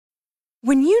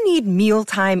When you need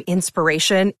mealtime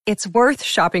inspiration, it's worth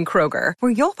shopping Kroger,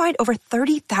 where you'll find over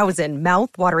 30,000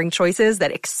 mouth-watering choices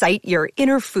that excite your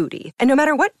inner foodie. And no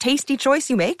matter what tasty choice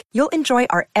you make, you'll enjoy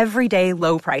our everyday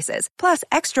low prices, plus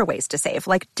extra ways to save,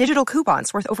 like digital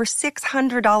coupons worth over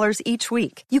 $600 each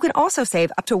week. You can also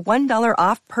save up to $1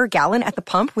 off per gallon at the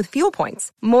pump with fuel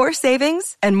points. More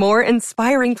savings and more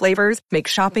inspiring flavors make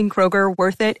shopping Kroger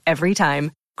worth it every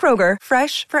time. Kroger,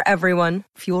 fresh for everyone.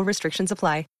 Fuel restrictions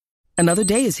apply. Another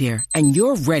day is here, and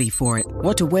you're ready for it.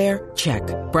 What to wear? Check.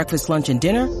 Breakfast, lunch, and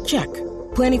dinner? Check.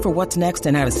 Planning for what's next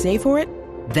and how to save for it?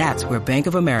 That's where Bank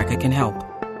of America can help.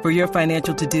 For your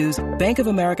financial to-dos, Bank of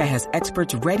America has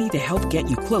experts ready to help get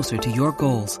you closer to your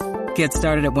goals. Get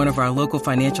started at one of our local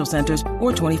financial centers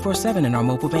or 24/7 in our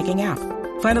mobile banking app.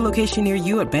 Find a location near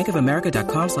you at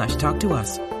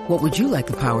bankofamerica.com/talktous. What would you like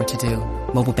the power to do?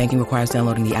 Mobile banking requires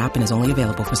downloading the app and is only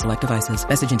available for select devices.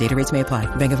 Message and data rates may apply.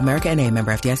 Bank of America N.A.,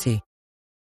 member FDIC.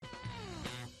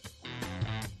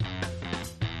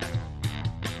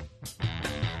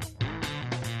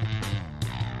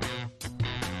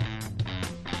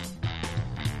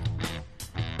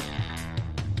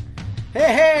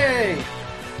 Hey!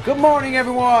 Good morning,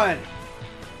 everyone!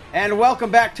 And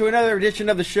welcome back to another edition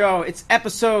of the show. It's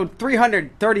episode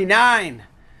 339,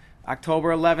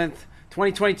 October 11th,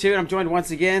 2022. And I'm joined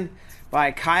once again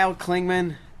by Kyle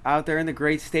Klingman out there in the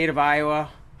great state of Iowa.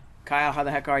 Kyle, how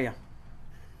the heck are you?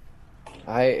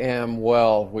 I am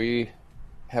well. We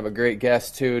have a great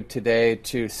guest, too, today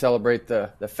to celebrate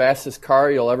the fastest car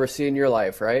you'll ever see in your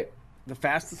life, right? The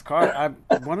fastest car?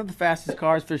 One of the fastest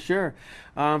cars for sure.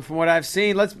 From what I've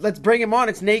seen, let's bring him on.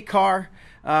 It's Nate Carr,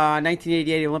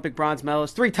 1988 Olympic bronze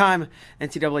medalist, three-time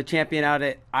NCAA champion out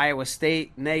at Iowa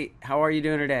State. Nate, how are you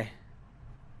doing today?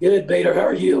 Good, Bader. How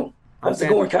are you? How's it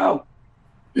going, Kyle?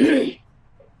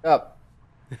 Up.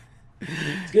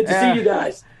 It's good to see you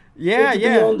guys. Yeah, good to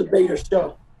be on the Bader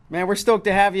show. Man, we're stoked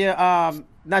to have you.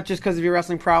 Not just because of your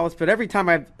wrestling prowess, but every time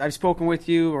I've spoken with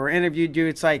you or interviewed you,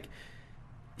 it's like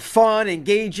fun,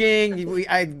 engaging.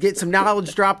 I get some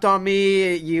knowledge dropped on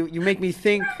me. You make me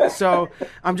think. So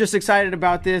I'm just excited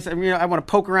about this. I mean, I want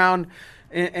to poke around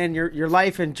in your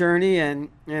life and journey, and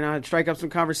strike up some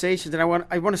conversations. And I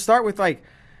want to start with like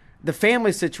the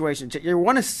family situation. You're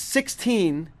one of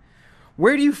 16.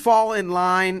 Where do you fall in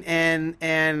line?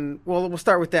 And we'll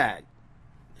start with that.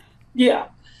 Yeah.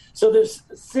 So there's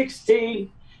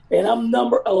 16, and I'm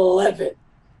number 11.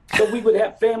 So we would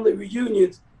have family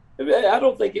reunions. I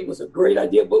don't think it was a great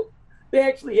idea, but they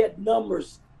actually had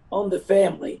numbers on the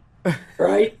family,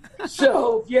 right?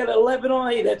 So if you had 11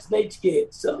 on it, that's Nate's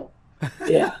kid. So,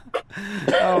 yeah.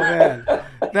 Oh man,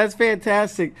 that's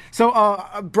fantastic. So,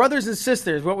 brothers and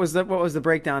sisters, what was the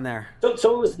breakdown there?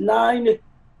 So it was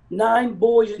nine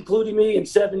boys, including me, and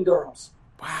 7 girls.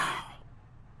 Wow,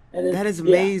 and that is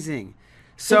amazing. Yeah.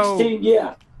 So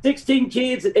 16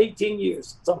 kids at 18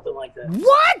 years, something like that.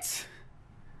 What?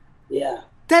 Yeah.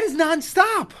 That is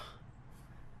nonstop.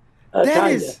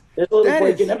 There's a little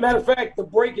break. As a matter of fact, the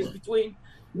break is between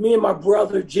me and my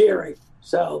brother, Jerry.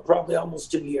 So probably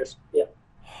almost 2 years. Yeah.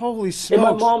 Holy smokes. And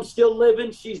my mom's still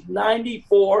living. She's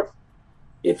 94.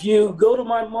 If you go to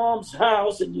my mom's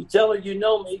house and you tell her you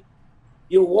know me,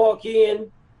 you'll walk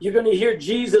in, you're going to hear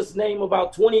Jesus' name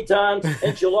about 20 times,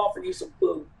 and she'll offer you some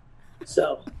food.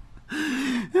 So,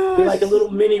 like a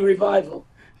little mini revival.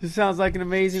 It sounds like an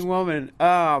amazing woman.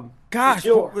 Gosh,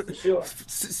 for sure.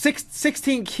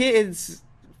 16 kids,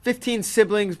 15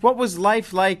 siblings. What was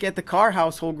life like at the Carr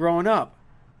household growing up?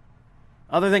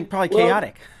 Other than probably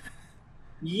chaotic.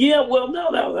 Yeah, well, no,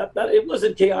 it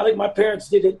wasn't chaotic. My parents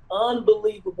did an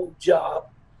unbelievable job.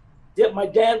 My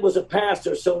dad was a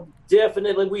pastor, so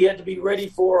definitely we had to be ready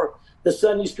for the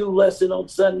Sunday school lesson on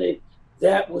Sunday.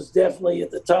 That was definitely at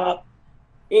the top.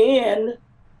 And,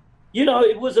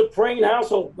 it was a praying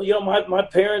household. My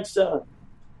parents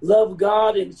loved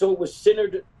God, and so it was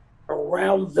centered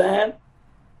around that.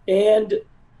 And,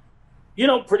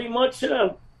 pretty much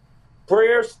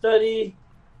prayer, study,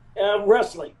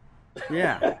 wrestling.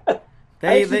 Yeah. I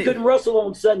actually couldn't wrestle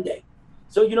on Sunday.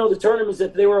 So, the tournaments,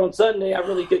 if they were on Sunday, I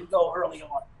really couldn't go early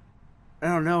on.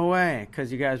 Oh, no way,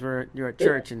 because you were at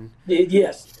church. And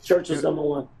yes, church is number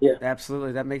one. Yeah.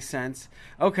 Absolutely. That makes sense.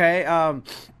 Okay.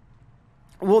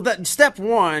 Well, step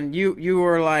one, you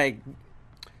were like,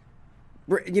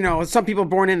 some people are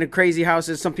born into crazy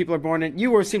houses. Some people are born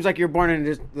in, seems like you're born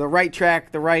into the right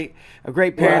track, great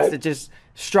parents that just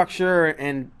structure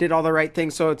and did all the right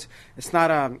things. So it's not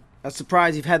a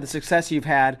surprise you've had the success you've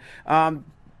had.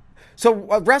 So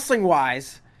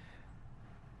wrestling-wise,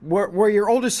 were your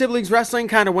older siblings wrestling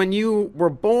kind of when you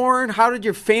were born? How did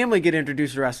your family get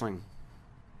introduced to wrestling?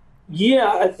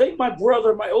 Yeah, I think my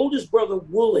oldest brother,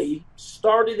 Wooly,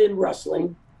 started in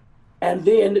wrestling, and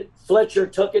then Fletcher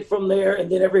took it from there, and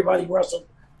then everybody wrestled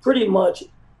pretty much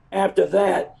after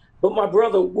that. But my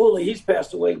brother, Wooly, he's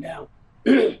passed away now.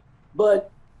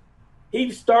 But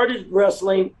he started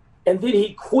wrestling, and then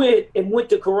he quit and went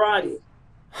to karate.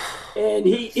 And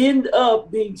he ended up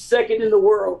being second in the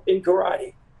world in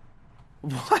karate.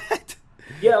 What?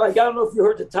 Yeah, like, I don't know if you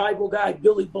heard the Taibo guy,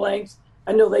 Billy Blanks.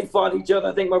 I know they fought each other.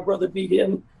 I think my brother beat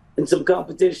him in some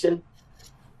competition.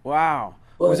 Wow.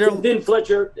 But then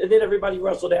Fletcher, and then everybody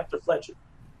wrestled after Fletcher.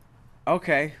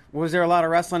 Okay. Was there a lot of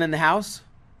wrestling in the house?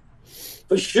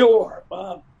 For sure.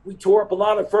 We tore up a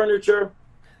lot of furniture.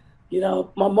 You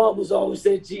know, my mom was always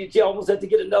saying she almost had to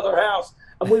get another house.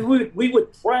 And we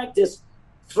would practice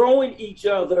throwing each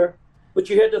other, but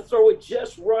you had to throw it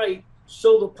just right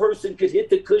so the person could hit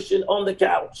the cushion on the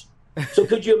couch. So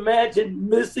could you imagine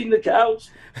missing the couch?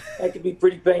 That could be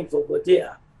pretty painful, but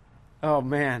yeah. Oh,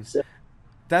 man.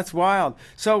 That's wild.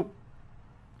 So,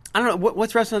 I don't know,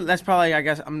 what's wrestling? That's probably, I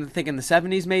guess, I'm thinking the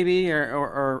 70s maybe,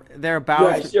 or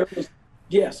thereabouts. Right,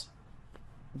 yes.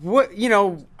 What,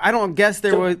 I don't guess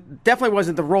definitely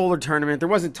wasn't the roller tournament. There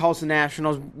wasn't Tulsa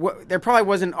Nationals. There probably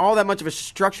wasn't all that much of a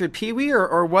structured peewee,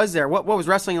 or was there? What was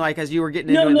wrestling like as you were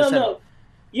getting into it? No.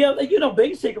 Yeah,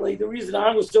 basically the reason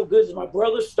I was so good is my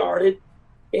brother started,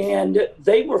 and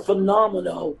they were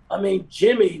phenomenal. I mean,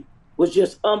 Jimmy was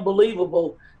just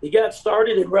unbelievable. He got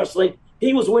started in wrestling.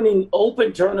 He was winning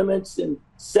open tournaments in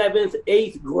 7th,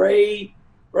 8th grade,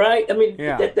 right? I mean,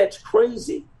 that's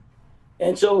crazy.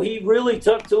 And so he really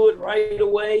took to it right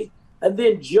away. And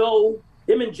then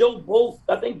him and Joe both,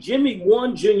 I think Jimmy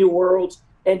won Junior Worlds,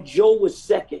 and Joe was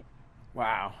second.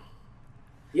 Wow.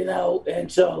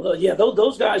 And so,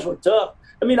 those guys were tough.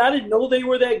 I mean, I didn't know they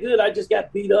were that good. I just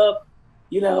got beat up.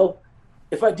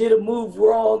 If I did a move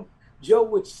wrong, Joe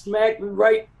would smack me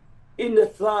right in the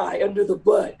thigh, under the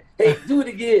butt. Hey, do it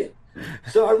again.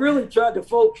 So I really tried to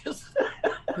focus.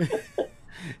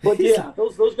 But yeah,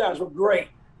 those guys were great.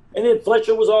 And then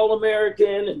Fletcher was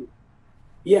All-American, and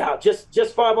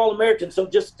just 5 All-Americans. So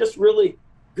just really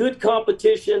good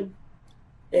competition.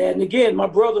 And again, my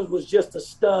brother was just a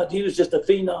stud. He was just a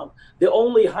phenom. The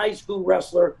only high school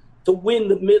wrestler to win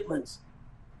the Midlands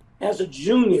as a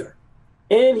junior.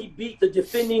 And he beat the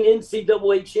defending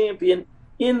NCAA champion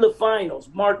in the finals,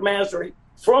 Mark Massery,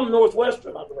 from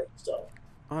Northwestern, I believe. So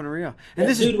unreal. And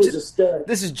this dude was a stud.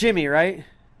 This is Jimmy, right?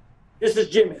 This is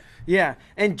Jimmy. Yeah.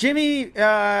 And Jimmy,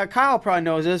 Kyle probably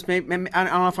knows this. Maybe, I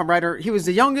don't know if I'm right. Or he was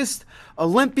the youngest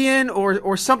Olympian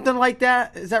or something like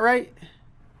that. Is that right?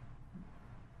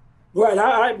 Right,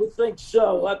 I would think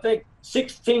so. I think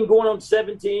 16 going on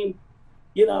 17.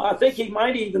 I think he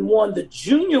might have even won the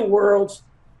Junior Worlds,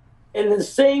 and in the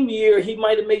same year he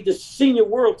might have made the Senior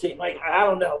World team. Like, I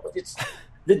don't know, but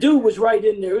the dude was right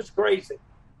in there. It was crazy.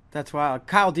 That's wild.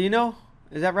 Kyle, do you know?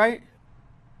 Is that right?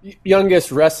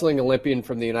 Youngest wrestling Olympian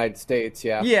from the United States,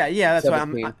 yeah. Yeah, that's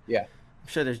 17, why yeah. I'm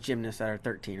sure there's gymnasts that are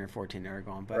 13 or 14 that are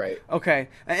going. But, right. Okay.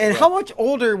 And how much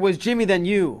older was Jimmy than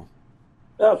you?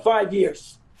 5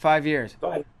 years. 5 years.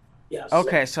 5. Yeah.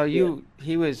 Okay, so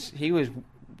he was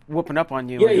whooping up on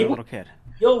you when you were a little kid.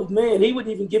 Yo, man, he would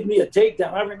even give me a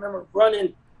takedown. I remember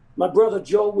running. My brother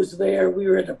Joe was there. We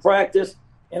were at the practice,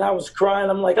 and I was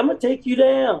crying. I'm like, I'm gonna take you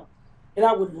down, and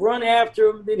I would run after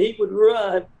him. Then he would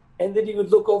run, and then he would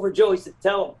look over Joe. He said,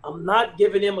 "Tell him I'm not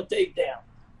giving him a takedown."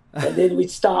 And then we'd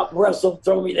stop, wrestle,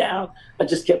 throw me down. I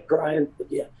just kept crying.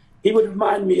 But yeah, he would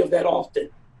remind me of that often.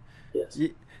 Yes.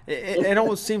 It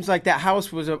almost seems like that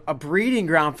house was a breeding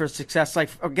ground for success. Like,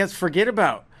 I guess, forget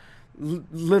about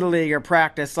Little League or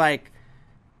practice. Like,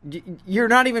 you're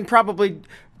not even probably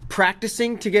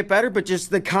practicing to get better, but just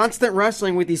the constant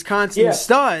wrestling with these constant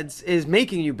studs is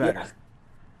making you better.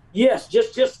 Yes,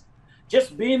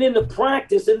 just being in the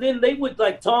practice. And then they would,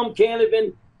 like, Tom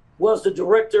Canavan was the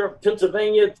director of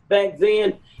Pennsylvania back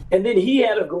then, and then he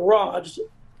had a garage,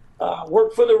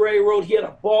 worked for the railroad. He had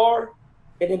a bar,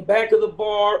 and in back of the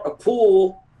bar, a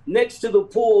pool. Next to the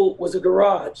pool was a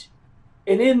garage.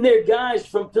 And in there, guys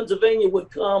from Pennsylvania would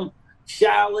come,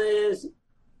 Chalice,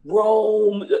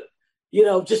 Rome,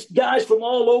 just guys from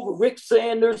all over, Rick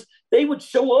Sanders. They would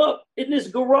show up in this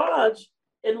garage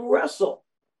and wrestle.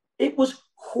 It was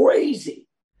crazy.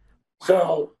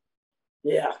 So,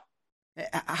 yeah.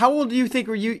 How old do you think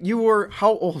you were?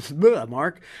 How old,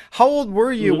 Mark? How old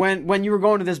were you when you were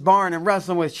going to this barn and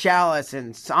wrestling with Chalice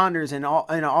and Saunders and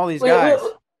all these guys?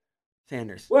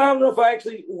 Sanders. Well, I don't know if I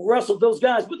actually wrestled those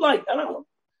guys, but I don't know.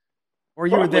 Or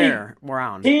you were there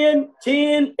around 10,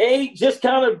 8, just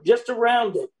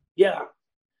around it. Yeah,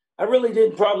 I really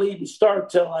didn't probably even start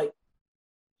till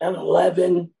and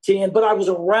 11, 10, but I was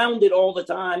around it all the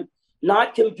time,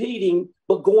 not competing,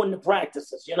 but going to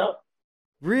practices, you know?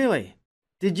 Really?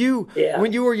 Did you, Yeah.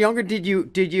 when you were younger, did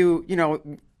you,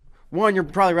 one, you're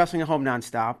probably wrestling at home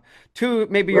nonstop. Two,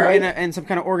 maybe you're Right. in some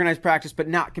kind of organized practice, but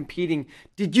not competing.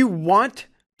 Did you want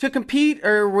to compete,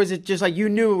 or was it just like you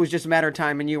knew it was just a matter of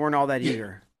time and you weren't all that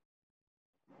eager?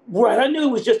 Right. I knew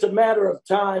it was just a matter of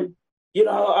time. You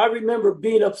know, I remember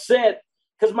being upset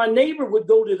because my neighbor would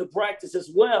go to the practice as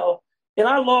well, and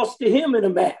I lost to him in a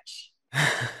match.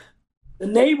 The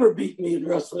neighbor beat me in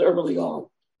wrestling early on.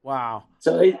 Wow.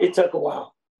 So it took a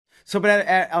while. So, but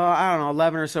at I don't know,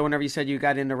 11 or so, whenever you said you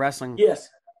got into wrestling, Yes.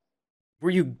 were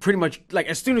you pretty much like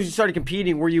as soon as you started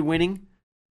competing, were you winning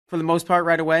for the most part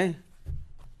right away?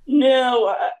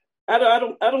 No, I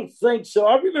don't think so.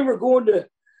 I remember going to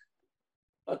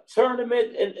a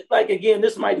tournament, and like again,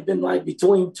 this might have been like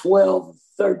between 12 and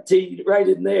 13, right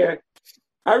in there.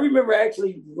 I remember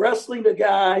actually wrestling a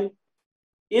guy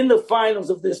in the finals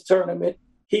of this tournament.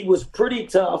 He was pretty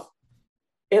tough.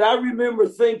 And I remember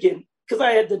thinking, because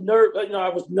I had the nerve, I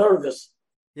was nervous.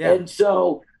 Yeah. And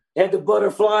so had the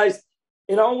butterflies.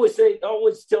 And I always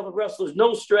tell the wrestlers,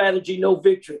 no strategy, no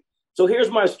victory. So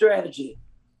here's my strategy.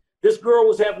 This girl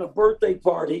was having a birthday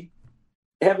party,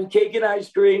 having cake and ice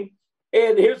cream.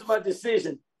 And here's my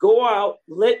decision. Go out,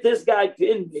 let this guy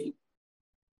pin me,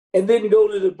 and then go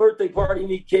to the birthday party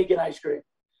and eat cake and ice cream.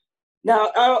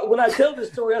 Now, when I tell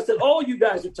this story, I said, oh, you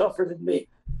guys are tougher than me.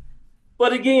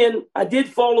 But again, I did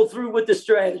follow through with the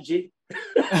strategy.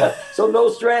 So no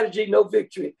strategy, no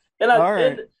victory. And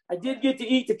I did get to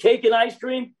eat the cake and ice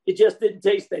cream. It just didn't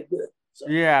taste that good. So.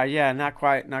 Yeah, not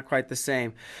quite the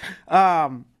same.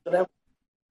 So that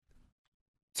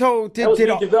was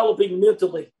me developing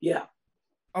mentally. Yeah.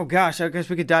 Oh gosh, I guess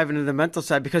we could dive into the mental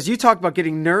side because you talked about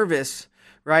getting nervous,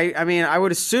 right? I mean, I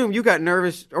would assume you got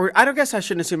nervous, or I don't guess I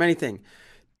shouldn't assume anything.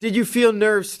 Did you feel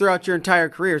nerves throughout your entire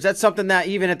career? Is that something that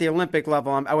even at the Olympic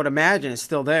level, I would imagine is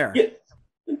still there? Yeah.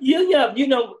 You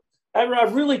know, I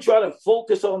really try to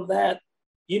focus on that,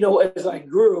 as I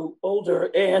grew older.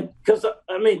 And because,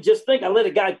 just think, I let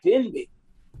a guy pin me.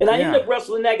 And I ended up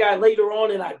wrestling that guy later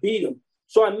on, and I beat him.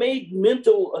 So I made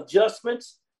mental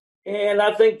adjustments. And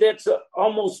I think that's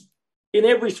almost in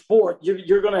every sport,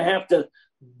 you're going to have to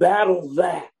battle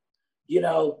that. You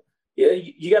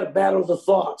got to battle the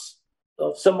thoughts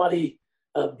of somebody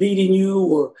beating you.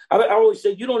 Or I always say,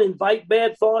 you don't invite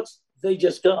bad thoughts, they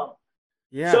just come.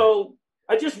 Yeah. So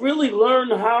I just really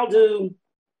learned how to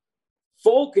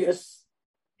focus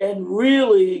and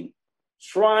really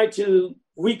try to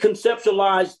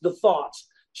reconceptualize the thoughts,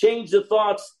 change the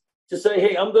thoughts to say,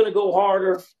 hey, I'm going to go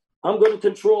harder. I'm going to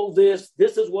control this.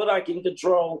 This is what I can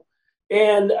control.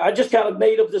 And I just kind of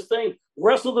made up this thing,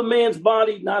 wrestle the man's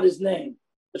body, not his name.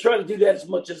 I tried to do that as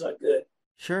much as I could.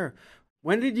 Sure.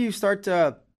 When did you start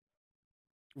to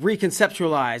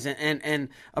reconceptualize and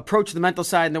approach the mental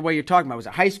side in the way you're talking about? Was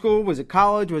it high school? Was it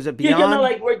college? Was it beyond? Yeah,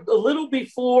 like a little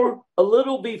before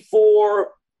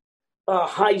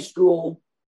high school.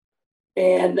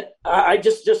 And I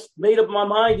just made up my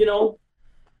mind,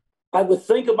 I would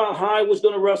think about how I was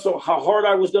going to wrestle, how hard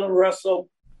I was going to wrestle,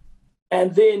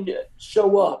 and then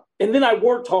show up. And then I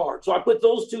worked hard. So I put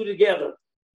those two together,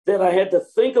 that I had to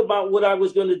think about what I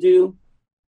was going to do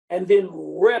and then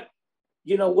rep,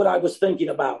 what I was thinking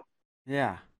about.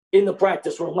 Yeah. In the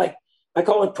practice room. Like I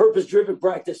call it purpose-driven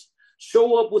practice.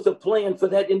 Show up with a plan for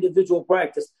that individual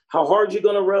practice. How hard you're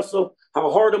going to wrestle, how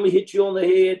hard I'm going to hit you on the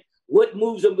head, what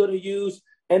moves I'm going to use.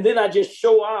 And then I just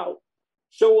show up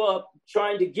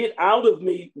trying to get out of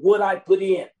me what I put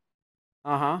in.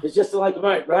 It's just like,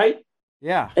 right?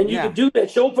 Yeah. And you can do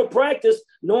that. Show up for practice,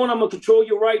 knowing I'm going to control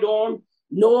your right arm,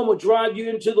 know I'm going to drive you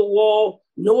into the wall,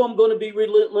 know I'm going to be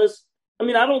relentless. I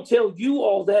don't tell you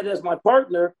all that as my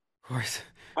partner. Of course.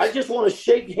 I just want to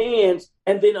shake hands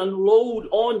and then unload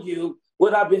on you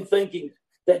what I've been thinking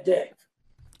that day.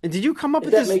 And did you come up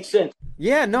with this? That makes sense.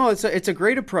 Yeah, no, it's a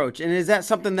great approach. And is that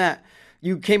something that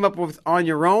you came up with on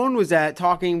your own? Was that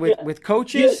talking with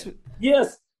coaches?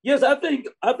 Yes. I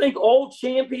think all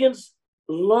champions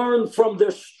learn from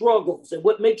their struggles. And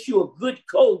what makes you a good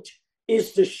coach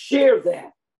is to share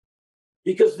that,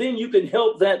 because then you can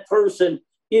help that person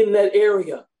in that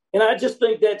area. And I just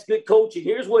think that's good coaching.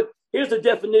 Here's the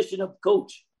definition of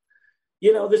coach.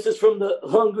 This is from the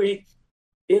Hungary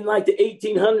in like the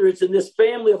 1800s, and this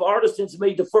family of artisans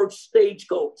made the first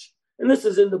stagecoach. And this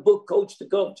is in the book, Coach to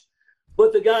Coach.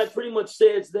 But the guy pretty much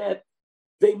says that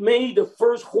they made the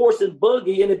first horse and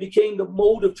buggy, and it became the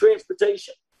mode of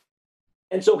transportation.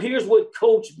 And so here's what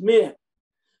coach meant.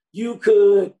 You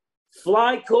could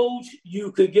fly coach,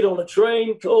 you could get on a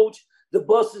train coach,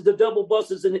 the double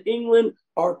buses in England,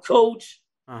 our coach,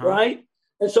 right?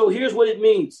 And so here's what it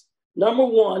means. Number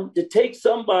one, to take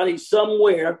somebody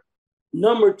somewhere.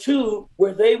 Number two,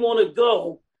 where they want to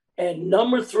go. And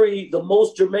number three, the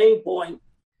most germane point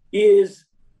is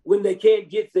when they can't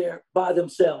get there by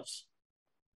themselves.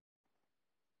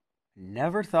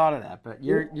 Never thought of that, but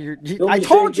I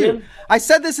told you. I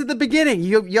said this at the beginning.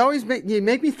 You always make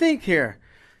me think here,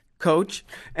 Coach.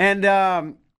 And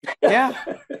yeah,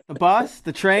 the bus,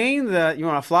 the train, you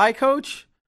want to fly, Coach?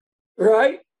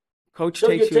 Right. Coach so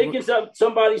takes you're taking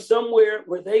somebody somewhere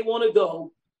where they want to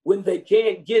go when they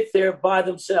can't get there by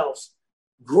themselves.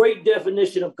 Great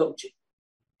definition of coaching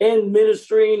and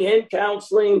ministering and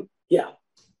counseling. Yeah.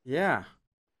 Yeah.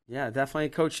 Yeah, definitely.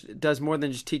 Coach does more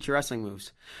than just teach you wrestling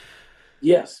moves.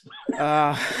 Yes.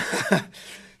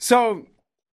 So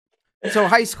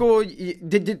high school,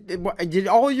 did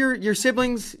all your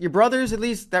siblings, your brothers at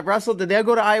least that wrestled, did they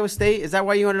go to Iowa State? Is that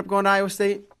why you ended up going to Iowa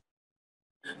State?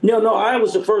 No, I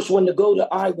was the first one to go to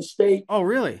Iowa State. Oh,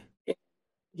 really?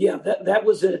 Yeah, that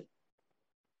was an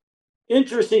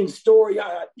interesting story.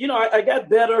 I got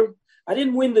better. I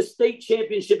didn't win the state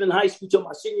championship in high school until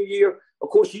my senior year. Of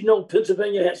course,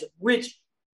 Pennsylvania has a rich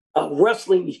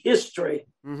wrestling history.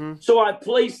 Mm-hmm. So I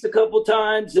placed a couple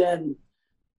times, and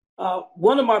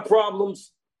one of my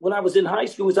problems when I was in high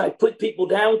school was I put people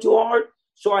down too hard,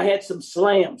 so I had some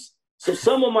slams. So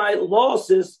some of my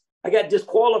losses, I got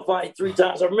disqualified 3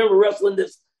 times. I remember wrestling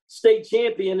this state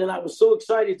champion, and I was so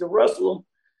excited to wrestle him.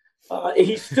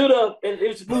 He stood up, and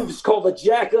his move is called a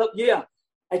jack up. Yeah.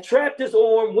 I trapped his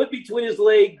arm, went between his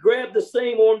leg, grabbed the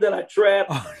same arm that I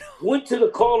trapped, went to the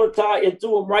collar tie, and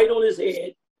threw him right on his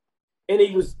head. And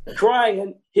he was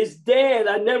crying. His dad,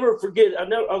 I'll never forget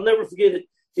it.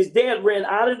 His dad ran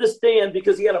out of the stand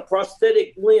because he had a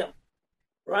prosthetic limb,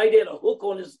 right? He had a hook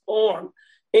on his arm.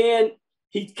 And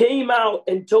he came out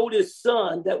and told his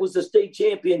son that was the state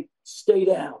champion, stay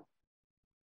down.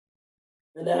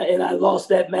 And I lost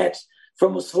that match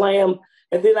from a slam.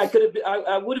 And then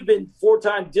I would have been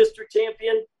 4-time district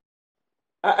champion.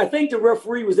 I think the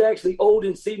referee was actually old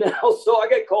and senile, so I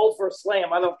got called for a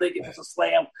slam. I don't think it was a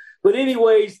slam. But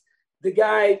anyways, the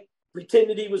guy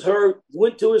pretended he was hurt,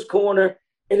 went to his corner,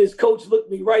 and his coach looked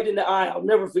me right in the eye. I'll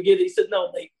never forget it. He said,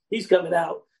 no, mate, he's coming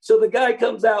out. So the guy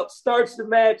comes out, starts the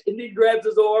match, and then grabs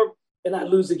his arm, and I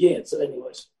lose again. So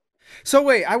anyways. So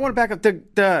wait, I want to back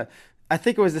up. I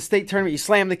think it was the state tournament. You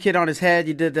slammed the kid on his head.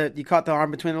 You caught the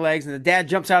arm between the legs, and the dad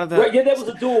jumps out of the. Right, yeah, that was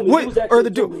a dual meet.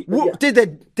 Yeah. Did the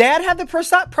dad have the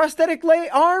prosthetic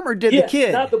arm, or did the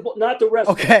kid? Not the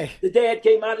wrestler. Okay. The dad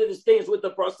came out of the stands with the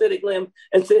prosthetic limb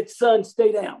and said, "Son,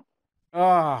 stay down."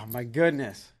 Oh my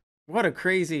goodness! What a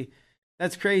crazy.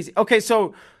 That's crazy. Okay,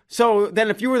 so then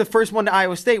if you were the first one to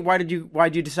Iowa State, why did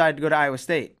you decide to go to Iowa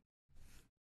State?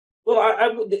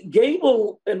 Well,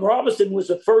 Gable and Robinson was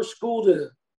the first school to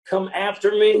come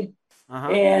after me,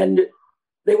 and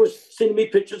they were sending me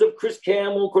pictures of Chris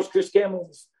Campbell. Of course, Chris Campbell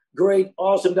was great,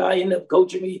 awesome guy. He ended up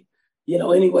coaching me,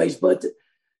 anyways. But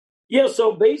yeah,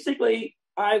 so basically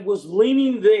I was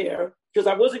leaning there because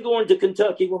I wasn't going to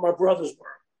Kentucky where my brothers were.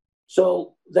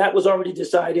 So that was already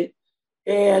decided.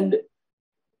 And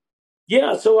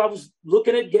yeah, so I was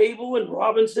looking at Gable and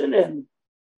Robinson, and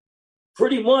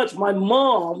pretty much my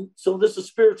mom, so this is a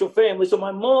spiritual family. So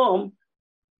my mom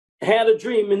had a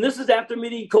dream, and this is after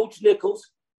meeting Coach Nichols,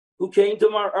 who came to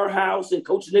our house, and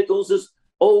Coach Nichols is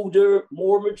older,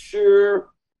 more mature,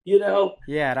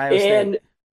 Yeah, at Iowa State.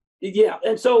 Yeah,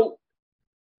 and so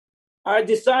I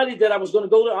decided that I was going to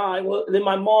go to Iowa, and then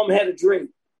my mom had a dream.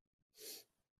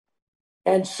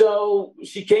 And so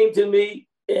she came to me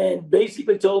and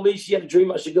basically told me she had a dream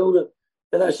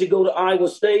that I should go to Iowa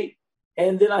State.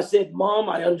 And then I said, Mom,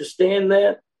 I understand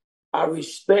that. I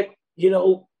respect,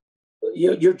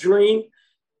 your dream,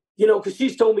 because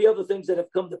she's told me other things that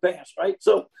have come to pass, right?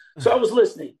 So I was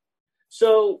listening.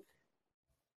 So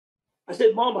I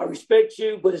said, Mom, I respect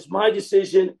you, but it's my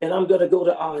decision, and I'm going to go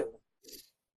to Iowa.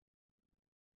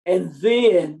 And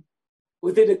then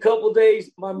within a couple of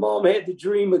days, my mom had the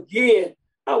dream again.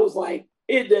 I was like,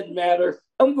 it doesn't matter.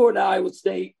 I'm going to Iowa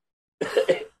State.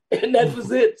 And that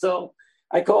was it. So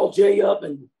I called Jay up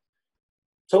and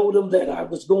told him that I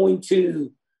was going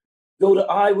to go to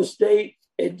Iowa State.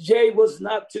 And Jay was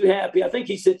not too happy. I think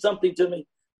he said something to me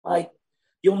like,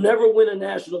 you'll never win a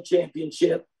national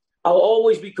championship. I'll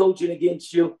always be coaching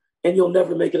against you, and you'll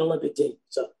never make an Olympic team.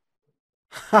 So,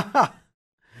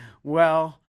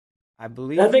 well, I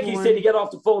believe. I think he said he got off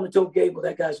the phone and told Gable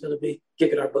that guy's going to be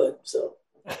kicking our butt. So,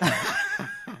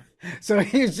 so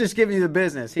he was just giving you the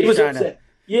business. He was upset.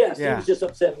 Yes, yeah. He was just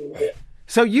upset with it.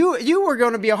 So you were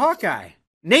going to be a Hawkeye.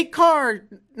 Nate Carr,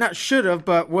 not should have,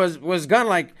 but was gonna,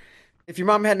 like, if your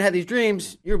mom hadn't had these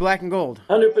dreams, you're black and gold.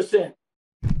 100%.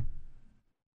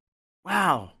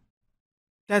 Wow.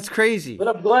 That's crazy. But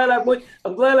I'm glad I went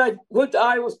to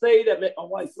Iowa State. I met my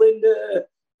wife Linda,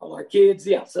 all our kids.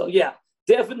 Yeah. So yeah,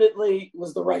 definitely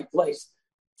was the right place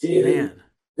to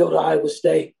go to Iowa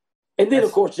State. And then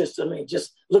of course, just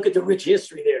look at the rich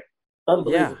history there.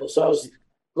 Unbelievable. Yeah. So I was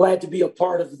glad to be a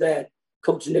part of that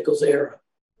Coach Nichols era.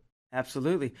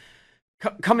 Absolutely.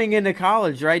 Coming into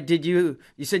college, right? You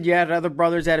said you had other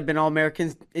brothers that had been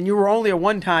All-Americans, and you were only a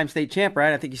one-time state champ,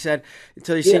 right? I think you said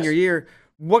until your senior year.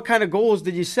 What kind of goals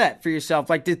did you set for yourself?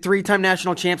 Like, did 3-time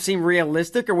national champ seem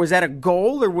realistic, or was that a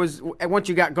goal, or was once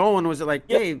you got going, was it like,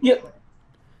 hey?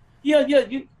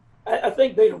 I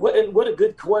think what a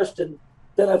good question.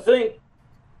 That I think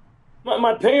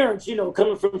my parents,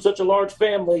 coming from such a large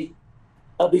family,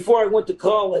 before I went to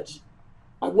college,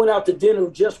 I went out to dinner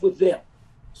just with them.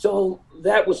 So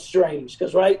that was strange,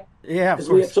 because we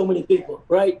had so many people,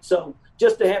 right? So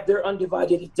just to have their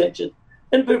undivided attention,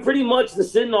 and pretty much the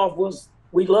send-off was,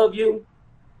 we love you.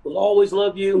 We'll always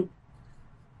love you.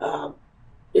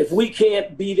 If we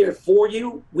can't be there for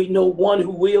you, we know one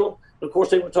who will. And of course,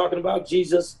 they were talking about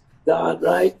Jesus, God,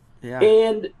 right? Yeah.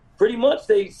 And pretty much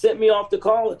they sent me off to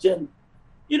college. And,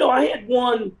 I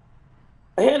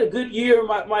had a good year.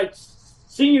 My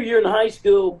senior year in high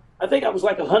school, I think I was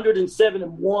like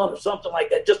 107-1 or something like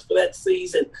that just for that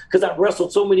season, because I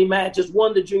wrestled so many matches,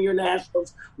 won the junior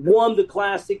nationals, won the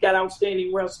classic, got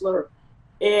outstanding wrestler.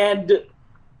 And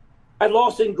I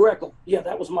lost in Greco. Yeah,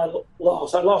 that was my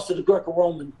loss. I lost to the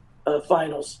Greco-Roman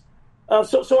finals.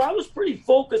 So I was pretty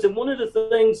focused. And one of the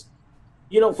things,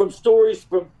 from stories,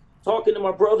 from talking to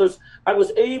my brothers, I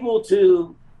was able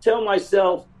to tell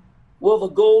myself, well, the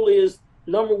goal is,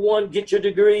 number one, get your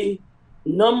degree.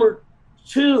 Number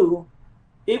two,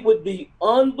 it would be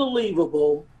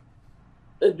unbelievable.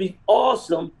 It'd be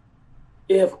awesome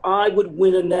if I would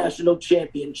win a national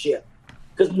championship,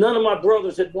 because none of my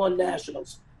brothers had won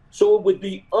nationals. So it would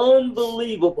be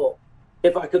unbelievable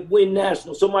if I could win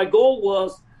nationals. So my goal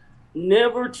was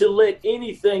never to let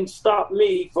anything stop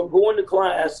me from going to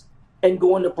class and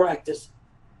going to practice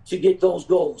to get those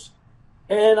goals.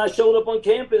 And I showed up on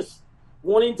campus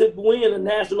wanting to win a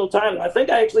national title. I think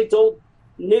I actually told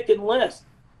Nick and Les,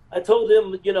 I told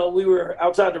them, we were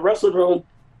outside the wrestling room,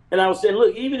 and I was saying,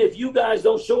 look, even if you guys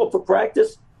don't show up for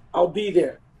practice, I'll be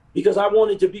there, because I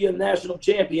wanted to be a national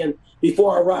champion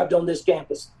before I arrived on this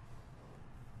campus.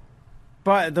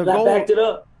 But the goal, I backed it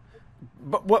up.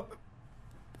 But what?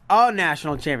 A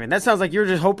national champion. That sounds like you're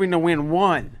just hoping to win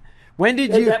one. When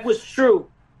did you? That was true.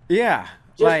 Yeah,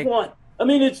 just one. I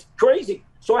mean, it's crazy.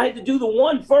 So I had to do the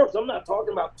one first. I'm not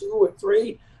talking about 2 or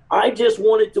 3. I just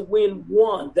wanted to win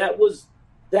one. That was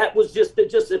just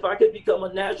if I could become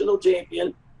a national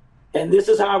champion, and this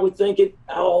is how I would think it.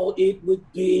 Oh, it would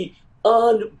be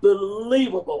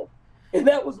unbelievable. And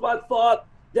that was my thought.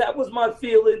 That was my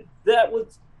feeling. That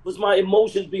was my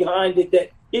emotions behind it,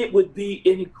 that it would be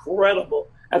incredible.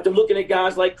 After looking at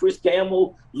guys like Chris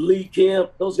Campbell, Lee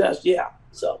Kemp, those guys, yeah.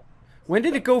 So when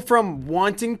did it go from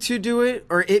wanting to do it,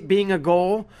 or it being a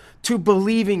goal, to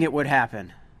believing it would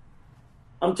happen?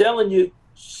 I'm telling you,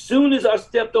 soon as I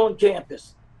stepped on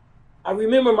campus, I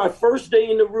remember my first day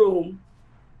in the room,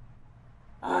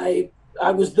 I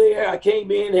was there. I came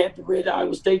in, had the red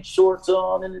Iowa State shorts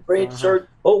on and the red shirt.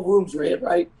 Whole room's red,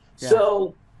 right? Yeah.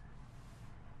 So,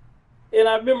 and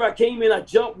I remember I came in, I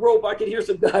jumped rope. I could hear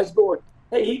some guys going,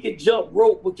 hey, he could jump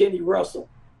rope with Kenny Russell.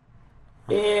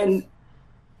 And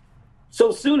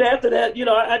so soon after that,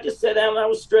 I just sat down and I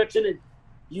was stretching. And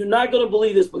you're not going to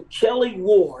believe this, but Kelly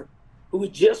Ward, who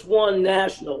had just won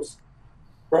nationals,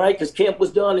 right? Because Kemp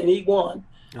was done and he won.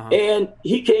 And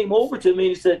he came over to me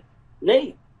and he said,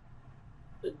 Nate,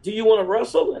 do you want to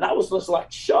wrestle? And I was just like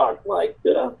shocked, like,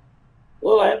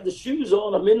 well, I have the shoes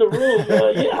on. I'm in the room.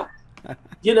 Yeah.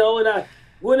 And I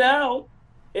went out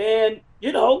and,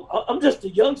 I'm just a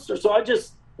youngster. So I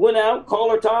just went out,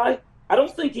 collar tie. I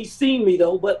don't think he's seen me,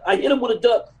 though, but I hit him with a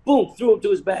duck. Boom, threw him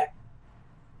to his back.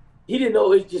 He didn't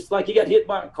know. It's just like he got hit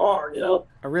by a car,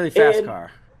 A really fast car.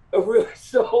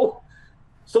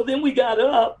 So then we got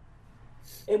up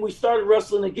and we started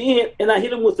wrestling again, and I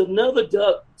hit him with another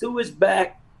duck to his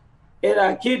back. And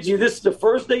I kid you, this is the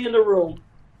first day in the room.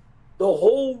 The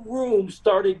whole room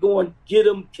started going, get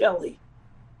him, Kelly.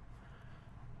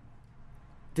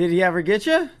 Did he ever get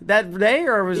you that day,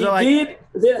 or was it like? He did.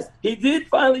 Yes, he did.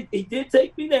 Finally, he did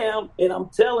take me down, and I'm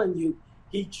telling you,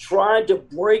 he tried to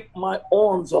break my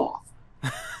arms off.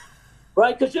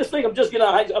 Right? Because just think, I'm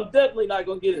definitely not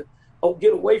going to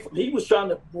get away from him. He was trying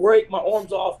to break my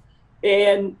arms off,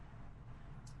 and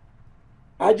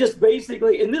I just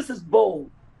basically, and this is bold,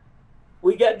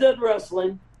 we got done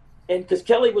wrestling, and because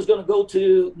Kelly was going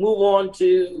to move on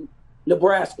to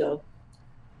Nebraska.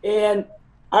 And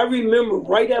I remember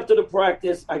right after the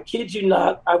practice, I kid you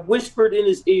not, I whispered in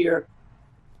his ear,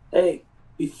 hey,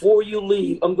 before you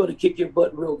leave, I'm going to kick your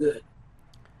butt real good.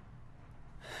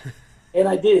 And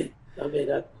I did.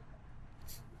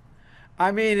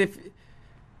 If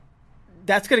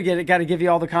that's got to give you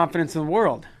all the confidence in the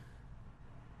world.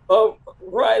 Oh,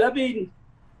 right. The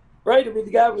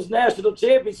guy was national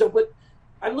champion. So, but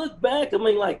I look back,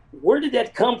 where did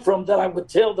that come from that I would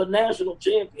tell the national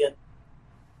champion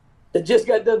that just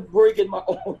got done breaking my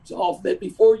arms off that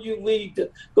before you leave to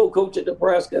go coach at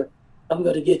Nebraska, I'm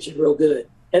going to get you real good.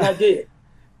 And I did.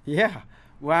 Yeah.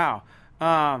 Wow.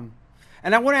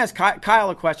 And I want to ask Kyle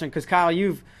a question because, Kyle,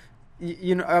 I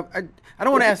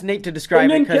don't want to ask Nate to describe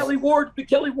and then it.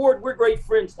 Kelly Ward, we're great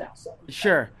friends now. So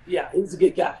sure. Yeah, he's a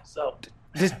good guy. So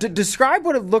describe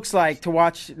what it looks like to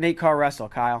watch Nate Carr wrestle,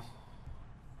 Kyle.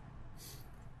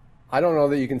 I don't know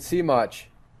that you can see much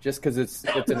just because it's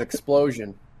an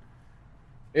explosion.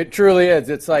 It truly is.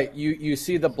 It's like you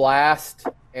see the blast,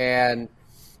 and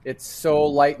it's so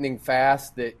lightning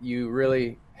fast that you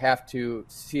really have to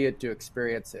see it to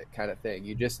experience it, kind of thing.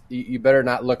 You better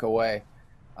not look away.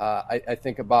 I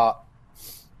think about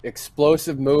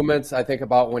explosive movements. I think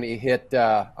about when he hit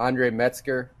Andre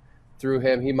Metzger through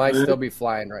him. He might still be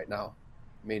flying right now.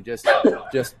 I mean, just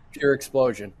pure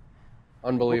explosion.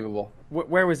 Unbelievable.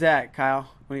 Where was that, Kyle,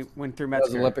 when he went through Metzger?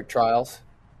 Those Olympic trials.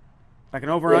 Like an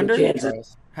over-under?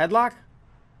 Headlock?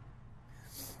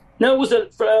 No, it was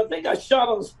I think I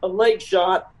shot a leg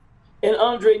shot, and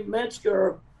Andre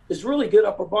Metzger is really good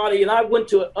upper body, and I went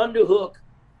to an underhook,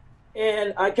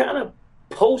 and I kind of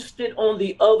posted on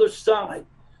the other side.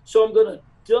 So I'm going to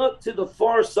duck to the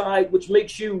far side, which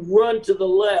makes you run to the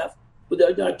left.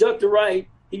 But I duck to right,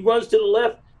 he runs to the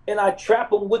left, and I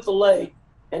trap him with the leg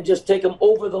and just take him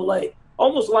over the leg.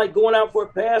 Almost like going out for a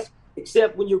pass,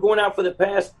 except when you're going out for the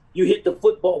pass, you hit the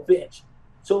football bench.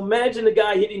 So imagine the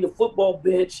guy hitting the football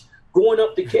bench, going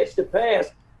up to catch the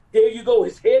pass. There you go.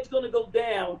 His head's going to go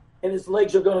down, and his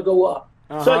legs are going to go up.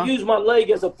 Uh-huh. So I use my leg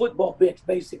as a football bench,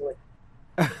 basically.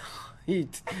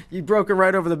 You broke it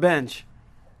right over the bench.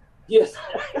 Yes.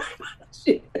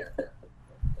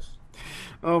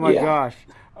 Oh, my gosh.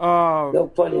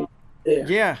 No funny there.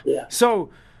 Yeah.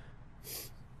 So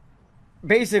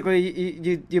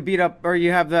basically, you beat up, or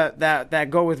you have that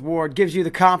go with Ward, gives you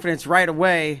the confidence right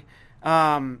away,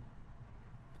 and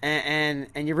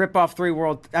you rip off three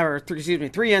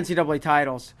NCAA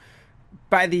titles.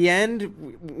 By the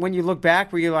end, when you look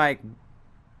back, were you like,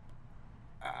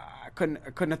 I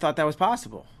couldn't have thought that was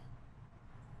possible?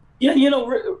 Yeah,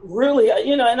 really,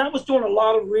 and I was doing a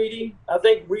lot of reading. I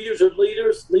think readers are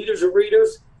leaders, leaders are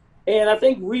readers. And I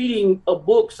think reading a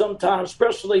book sometimes,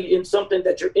 especially in something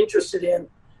that you're interested in,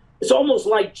 it's almost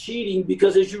like cheating,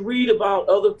 because as you read about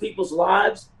other people's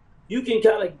lives, you can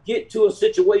kind of get to a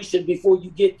situation before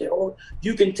you get there, or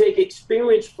you can take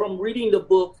experience from reading the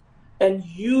book and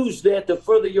use that to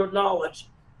further your knowledge.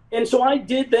 And so I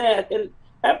did that. And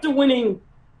after winning,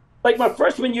 like my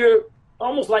freshman year,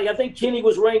 almost like I think Kenny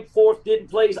was ranked fourth, didn't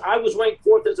place. I was ranked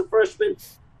fourth as a freshman,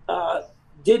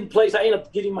 didn't place. I ended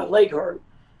up getting my leg hurt.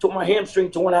 Took my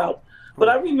hamstring torn out. But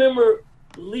I remember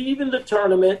leaving the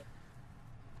tournament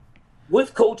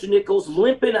with Coach Nichols,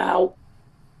 limping out.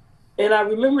 And I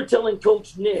remember telling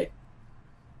Coach Nick,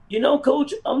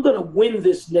 Coach, I'm going to win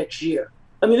this next year.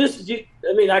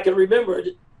 I can remember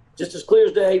it just as clear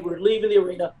as day. We're leaving the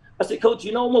arena. I said, Coach,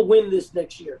 I'm going to win this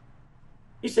next year.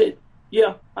 He said,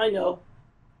 yeah, I know.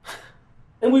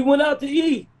 And we went out to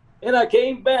eat. And I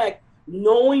came back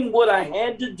knowing what I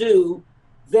had to do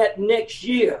that next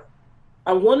year.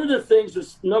 And one of the things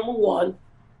was, number one,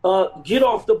 get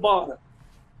off the bottom.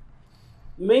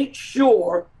 Make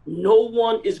sure no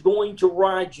one is going to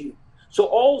ride you. So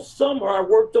all summer I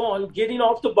worked on getting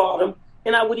off the bottom,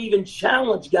 and I would even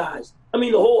challenge guys.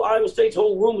 The whole Iowa State's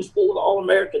whole room was full of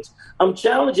All-Americans. I'm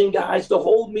challenging guys to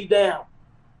hold me down.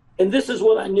 And this is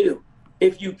what I knew.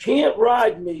 If you can't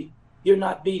ride me, you're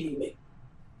not beating me.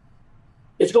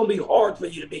 It's going to be hard for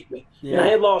you to beat me. Yeah. And I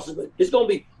had losses, but it's going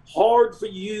to be hard for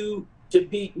you to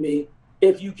beat me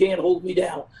if you can't hold me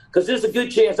down. Because there's a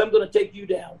good chance I'm going to take you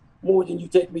down more than you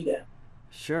take me down.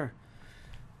 Sure.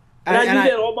 And I do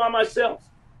that all by myself.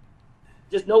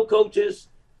 Just no coaches,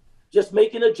 just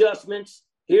making adjustments.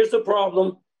 Here's the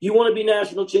problem. You want to be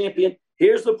national champion.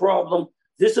 Here's the problem.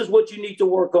 This is what you need to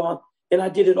work on. And I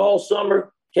did it all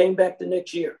summer, came back the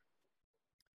next year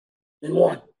and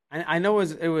won. I know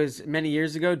it was many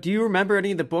years ago. Do you remember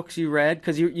any of the books you read?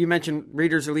 Because you mentioned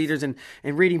readers are leaders and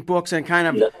reading books and kind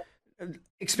of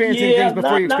experiencing Yeah, things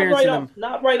before you experiencing them.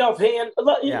 Not right offhand.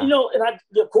 Yeah. You know, and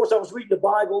of course, I was reading the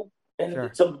Bible and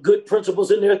Sure. some good principles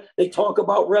in there. They talk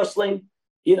about wrestling.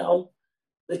 You know,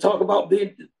 they talks about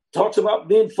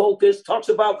being focused. Talks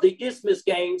about the Isthmus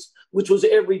Games, which was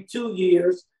every 2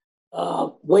 years,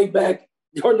 way back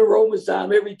during the Roman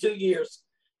time, every 2 years,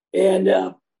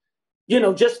 and you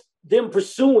know, just them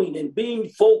pursuing and being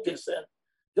focused and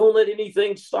don't let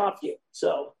anything stop you.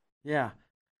 So yeah,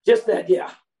 just that,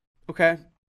 yeah. Okay.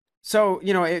 So,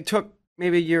 you know, it took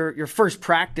maybe your first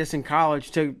practice in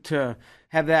college to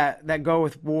have that go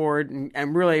with Ward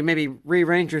and really maybe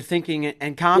rearrange your thinking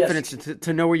and confidence Yes.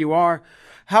 to know where you are.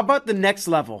 How about the next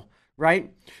level,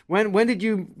 right? When did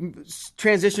you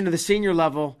transition to the senior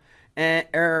level?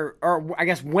 Or I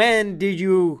guess when did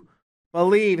you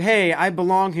believe, hey, I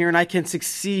belong here and I can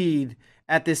succeed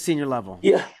at this senior level?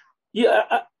 Yeah. Yeah.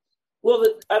 Well,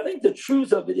 I think the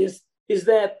truth of it is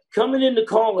that coming into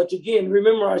college, again,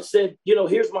 remember I said, you know,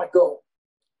 here's my goal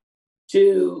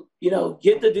to, you know,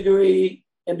 get the degree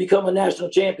and become a national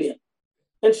champion.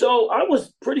 And so I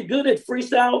was pretty good at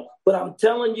freestyle, but I'm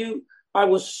telling you, I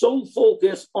was so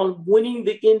focused on winning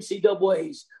the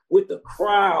NCAAs with the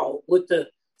crowd, with the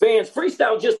fans.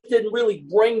 Freestyle just didn't really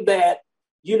bring that,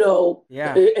 you know,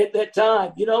 at that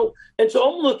time, you know. And so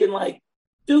I'm looking like,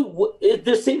 dude,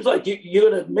 this seems like you're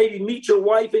going to maybe meet your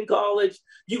wife in college.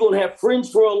 You're going to have friends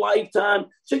for a lifetime.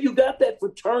 So you got that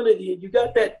fraternity and you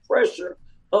got that pressure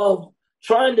of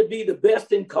trying to be the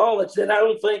best in college that I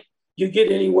don't think you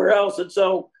get anywhere else. And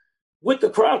so with the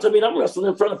crowds, I mean, I'm wrestling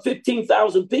in front of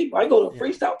 15,000 people. I go to a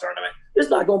freestyle tournament. It's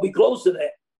not going to be close to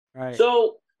that. Right.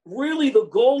 So really the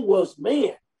goal was,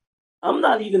 man, I'm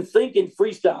not even thinking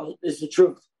freestyle is the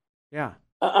truth. Yeah.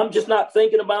 I'm just not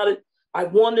thinking about it. I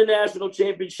won the national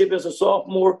championship as a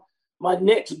sophomore. My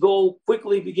next goal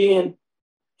quickly began.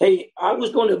 Hey,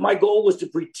 my goal was to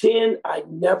pretend I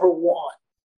never won.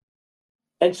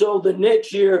 And so the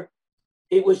next year,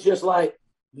 it was just like,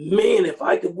 man, if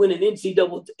I could win an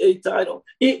NCAA title,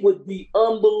 it would be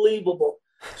unbelievable.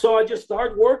 So I just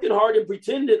started working hard and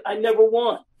pretended I never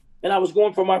won. And I was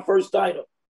going for my first title.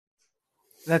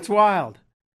 That's wild.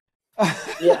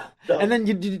 Yeah. So. And then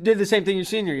you did the same thing your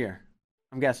senior year,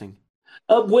 I'm guessing.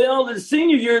 Well, the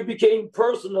senior year it became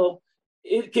personal.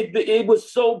 It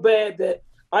was so bad that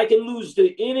I can lose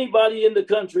to anybody in the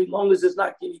country as long as it's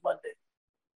not Kenny Monday.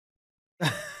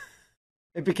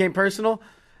 It became personal?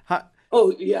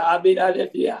 Oh, yeah. I mean,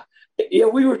 yeah. Yeah,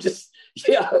 we were just,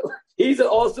 yeah. He's an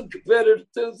awesome competitor,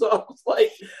 too. So I was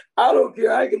like, I don't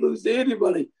care. I can lose to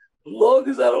anybody as long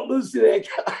as I don't lose to that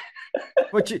guy.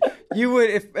 But you would,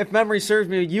 if memory serves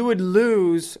me, you would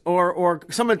lose, or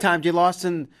some of the times you lost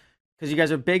in, because you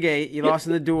guys are Big Eight, you lost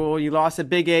in the duel, you lost at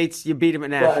Big Eights, you beat him at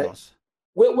Nationals.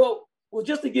 Right. Well,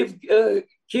 just to give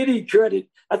Kitty credit,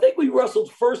 I think we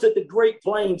wrestled first at the Great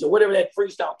Plains or whatever that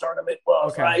freestyle tournament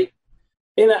was, okay. Right?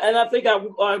 And I think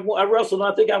I wrestled,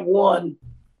 and I think I won,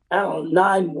 I don't know,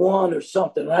 9-1 or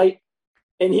something, right?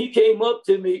 And he came up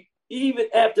to me, even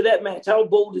after that match, how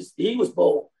bold he was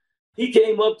bold. He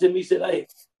came up to me and said, hey,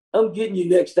 I'm getting you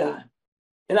next time.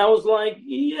 And I was like,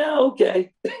 yeah,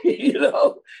 okay. You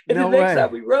know? And no the next way.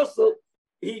 time we wrestled,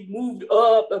 he moved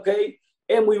up, okay?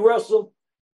 And we wrestled,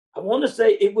 I want to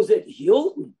say it was at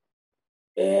Hilton.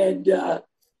 And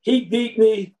he beat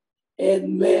me.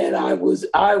 And, man, I was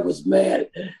mad.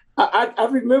 I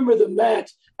remember the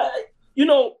match. I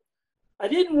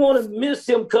didn't want to miss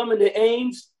him coming to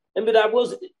Ames. But I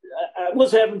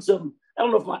was having some, I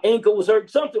don't know if my ankle was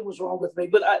hurt. Something was wrong with me.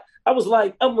 But I was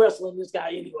like, I'm wrestling this guy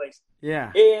anyways.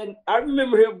 Yeah. And I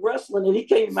remember him wrestling, and he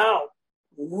came out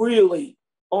really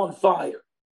on fire.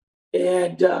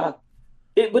 And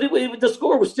the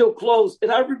score was still close.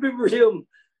 And I remember him,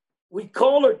 we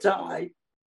collar tied,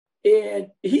 and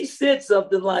he said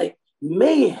something like,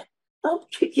 man, I'm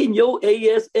kicking your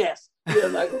ass. Yeah,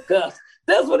 I'm not going to cuss.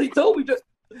 That's what he told me.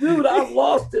 Dude, I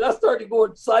lost it. I started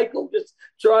going psycho, just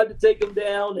trying to take him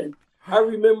down. And I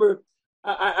remember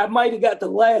I might have got the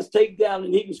last takedown,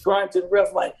 and he was crying to the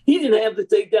ref like, he didn't have the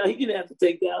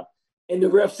takedown. And the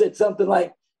ref said something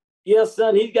like, yeah,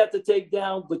 son, he got the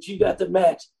takedown, but you got the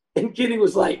match. And Kenny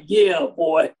was like, yeah,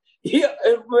 boy. Yeah,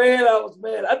 and man, I was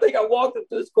mad. I think I walked up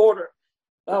to this corner.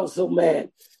 I was so mad.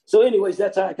 So anyways,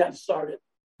 that's how I kind of started.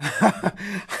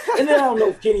 And then I don't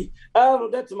know,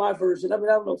 that's my version. I mean,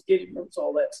 I don't know if Kenny remembers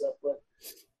all that stuff, but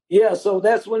yeah, so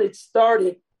that's when it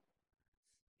started.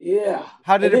 Yeah.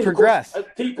 How did it progress?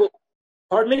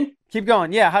 Pardon me? Keep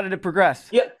going. Yeah. How did it progress?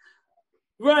 Yeah.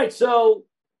 Right. So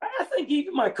I think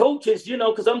even my coaches,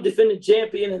 because I'm defending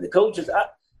champion, and the coaches, I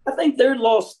think they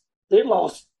lost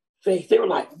faith. They were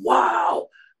like, wow,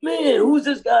 man, who's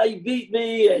this guy? He beat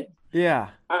me. And Yeah.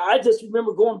 I just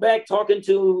remember going back, talking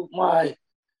to my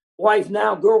wife,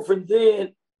 now girlfriend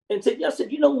then, and I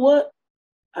said, you know what?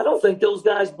 I don't think those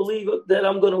guys believe that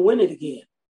I'm going to win it again.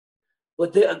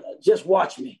 But just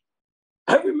watch me.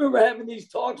 I remember having these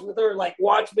talks with her, like,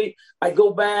 watch me. I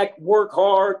go back, work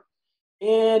hard.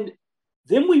 And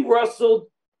then we wrestled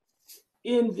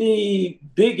in the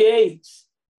Big Eights.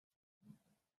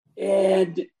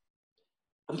 And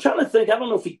I'm trying to think. I don't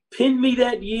know if he pinned me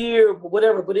that year or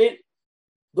whatever, but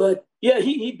yeah,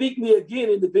 he beat me again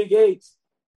in the Big Eights.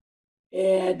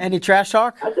 And any trash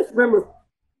talk? I just remember.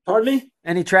 Pardon me?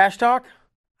 Any trash talk?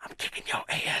 I'm kicking your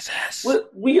ass.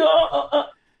 We are.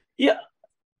 Yeah,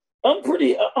 I'm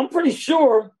pretty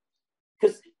sure,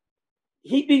 because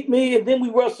he beat me, and then we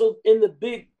wrestled in the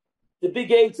Big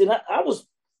Eights, and I was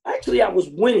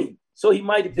winning, so he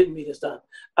might have pinned me this time.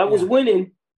 I was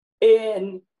winning,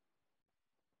 and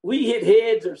we hit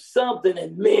heads or something,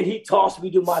 and man, he tossed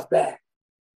me to my back.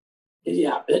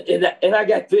 Yeah, and I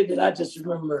got pinned, and I just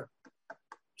remember.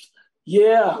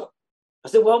 Yeah, I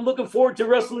said, well, I'm looking forward to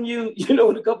wrestling you, in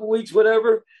a couple of weeks,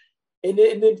 whatever. And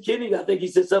then Kenny, I think he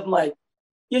said something like,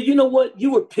 yeah, you know what?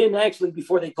 You were pinned actually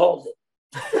before they called it.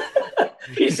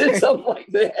 He said something like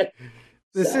that.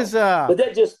 But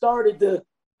that just started the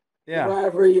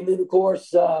rivalry. And then, of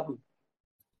course, I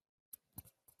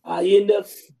ended up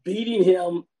beating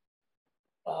him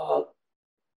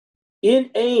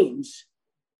in Ames.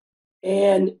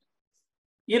 And,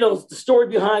 the story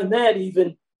behind that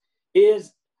even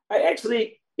is I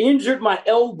actually injured my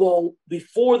elbow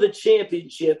before the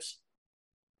championships,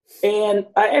 and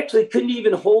I actually couldn't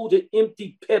even hold an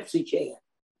empty Pepsi can.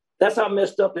 That's how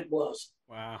messed up it was.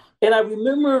 Wow. And I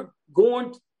remember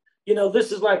going,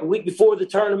 this is like a week before the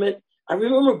tournament. I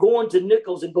remember going to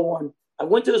Nichols and I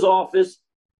went to his office,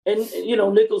 and,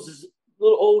 Nichols is a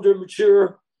little older,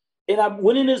 mature, and I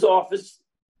went in his office,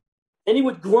 and he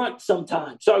would grunt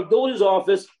sometimes. So I would go in his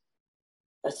office,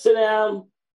 I sit down,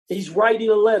 he's writing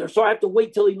a letter, so I have to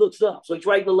wait till he looks up. So he's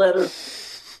writing a letter.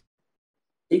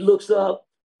 He looks up,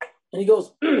 and he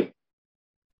goes,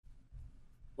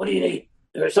 what do you need?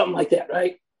 Or something like that,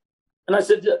 right? And I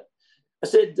said,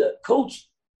 Coach,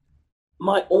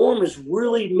 my arm is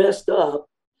really messed up,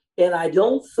 and I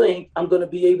don't think I'm going to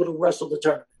be able to wrestle the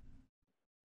tournament.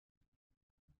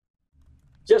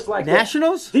 Just like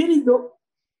Nationals? That. Then he go,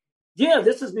 yeah,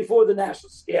 this is before the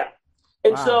Nationals, yeah.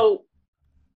 And wow.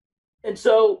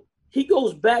 So he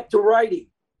goes back to writing.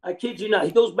 I kid you not.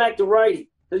 He goes back to writing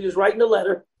because he was writing a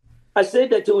letter. I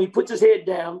said that to him. He puts his head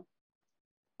down,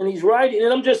 and he's writing,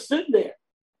 and I'm just sitting there.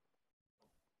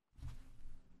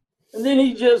 And then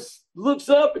he just looks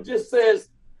up and just says,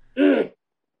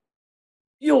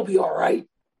 you'll be all right.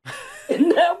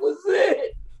 And that was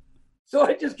it. So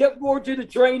I just kept going to the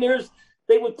trainers.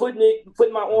 They would put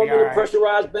my arm in a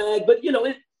pressurized bag. But,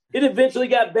 it eventually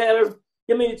got better.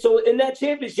 I mean, so in that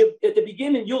championship, at the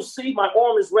beginning, you'll see my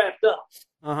arm is wrapped up.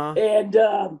 Uh-huh. And,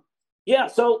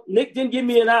 so Nick didn't give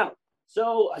me an out.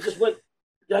 So I just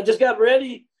got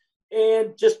ready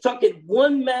and just took it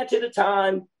one match at a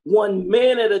time, one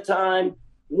man at a time,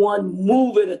 one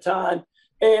move at a time.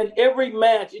 And every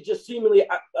match, it just seemingly,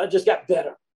 I just got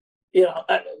better.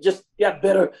 I just got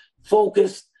better,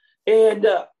 focused. And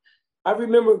I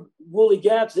remember Willie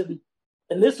Gatson,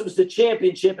 and this was the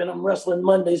championship, and I'm wrestling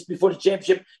Mondays before the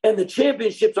championship. And the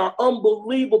championships are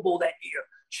unbelievable that year.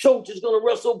 Schultz is going to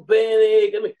wrestle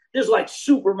Bannig. I mean, there's like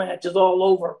super matches all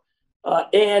over.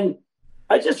 And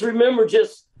I just remember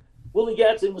Willie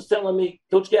Gatson was telling me,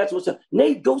 Coach Gatson was saying,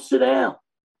 Nate, go sit down.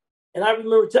 And I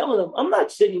remember telling him, I'm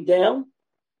not sitting down.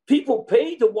 People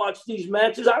paid to watch these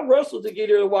matches. I wrestled to get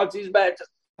here to watch these matches.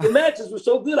 The matches were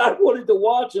so good, I wanted to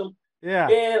watch them. Yeah.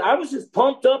 And I was just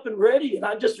pumped up and ready. And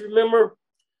I just remember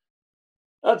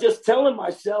just telling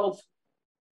myself,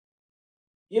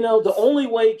 the only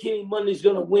way Kenny Monday's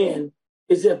going to win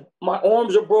is if my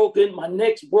arms are broken, my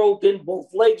neck's broken, both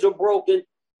legs are broken.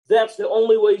 That's the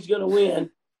only way he's going to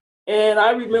win. And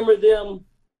I remember them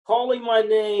calling my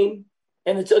name.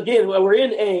 And it's, again, we're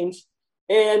in Ames.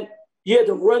 And you had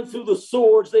to run through the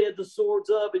swords. They had the swords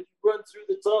up, and you run through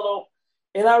the tunnel.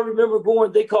 And I remember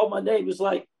they called my name. It was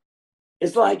like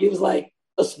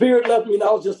a spirit left me, and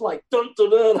I was just like, dun,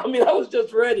 dun, dun. I mean, I was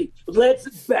just ready. Let's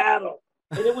battle.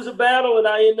 And it was a battle, and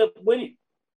I ended up winning.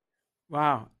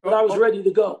 Wow. But I was ready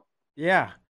to go.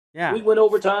 Yeah. Yeah. We went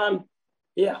overtime.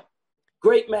 Yeah.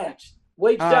 Great match.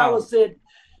 Wade Challis said,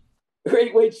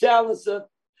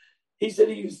 he said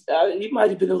he might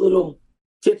have been a little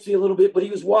tipsy a little bit, but he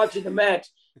was watching the match.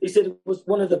 He said it was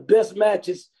one of the best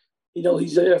matches,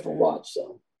 he's ever watched.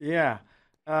 So Yeah.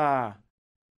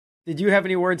 Did you have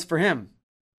any words for him?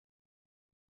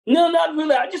 no, not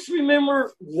really. I just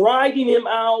remember riding him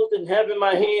out and having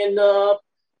my hand up,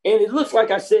 and it looks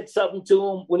like I said something to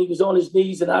him when he was on his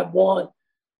knees and I won.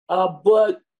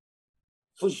 But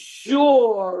for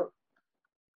sure,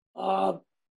 and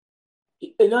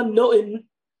I know in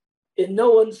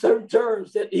no uncertain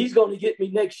terms that he's going to get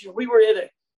me next year. We were at an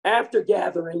after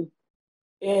gathering,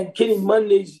 and Kenny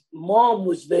Monday's mom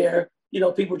was there.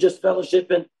 People just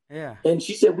fellowshipping. Yeah. And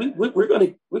she said, "We're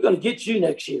gonna get you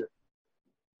next year."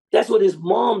 That's what his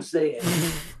mom said.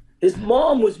 His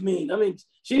mom was mean. I mean,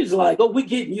 she was like, "Oh, we're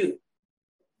getting you."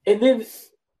 And then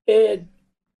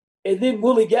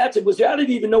Willie Gatson was there. I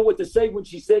didn't even know what to say when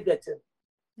she said that to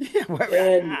me.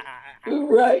 And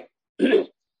right.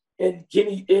 And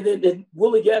Kenny and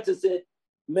Willie Gatson said,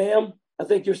 "Ma'am, I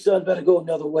think your son better go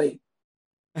another way."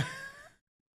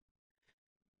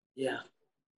 Yeah.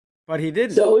 But he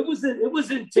didn't. So it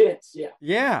was intense. Yeah.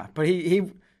 Yeah, but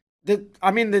he did.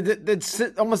 I mean,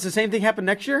 almost the same thing happened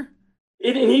next year.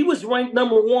 And he was ranked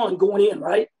number 1 going in,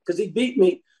 right? Because he beat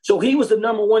me. So he was the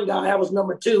number 1 guy. I was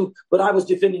number 2, but I was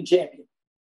defending champion.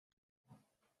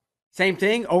 Same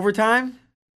thing, overtime.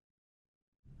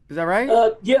 Is that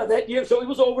right? Yeah, that year. So it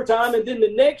was overtime, and then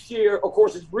the next year, of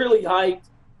course, it's really hyped.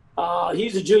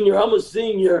 He's a junior. I'm a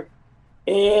senior,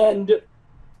 and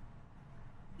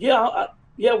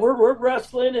we're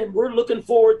wrestling, and we're looking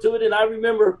forward to it. And I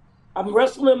remember I'm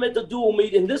wrestling him at the dual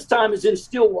meet, and this time it's in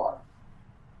Stillwater.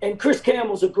 And Chris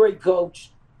Campbell's a great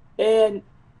coach, and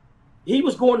he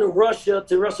was going to Russia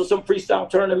to wrestle some freestyle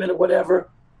tournament or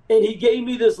whatever, and he gave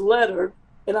me this letter,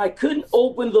 and I couldn't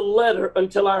open the letter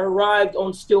until I arrived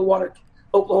on Stillwater,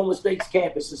 Oklahoma State's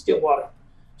campus in Stillwater.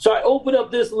 So I opened up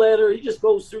this letter. He just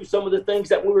goes through some of the things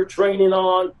that we were training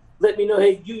on, let me know,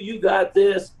 hey, you got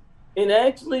this. And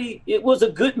actually, it was a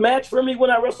good match for me when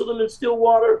I wrestled him in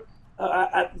Stillwater.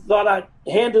 I thought I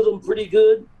handled him pretty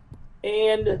good.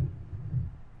 And,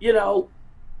 and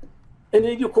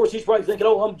then, of course, he's probably thinking,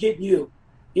 oh, I'm getting you.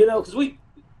 Because he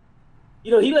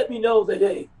let me know that,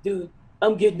 hey, dude,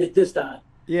 I'm getting it this time.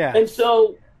 Yeah. And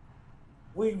so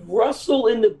we wrestle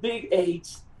in the Big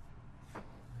Eights.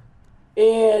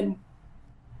 And,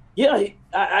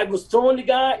 I was throwing the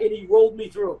guy, and he rolled me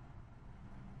through.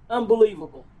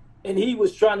 Unbelievable. And he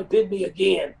was trying to pin me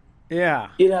again. Yeah.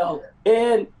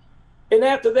 And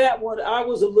after that one, I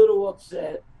was a little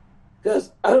upset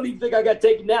because I don't even think I got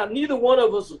taken down. Neither one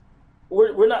of us,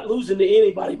 we're not losing to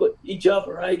anybody but each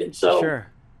other, right? And so, sure.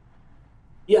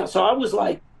 Yeah, so I was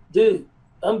like, dude,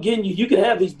 I'm getting you. You can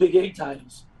have these Big 8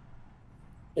 titles.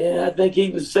 And I think he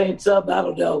was saying something, I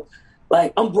don't know,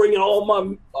 like, I'm bringing all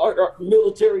my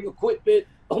military equipment.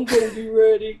 I'm going to be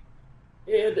ready.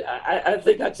 And I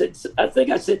think I said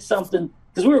something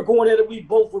because we were going at it. We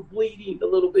both were bleeding a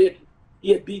little bit. He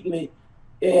had beaten me,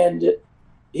 and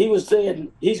he was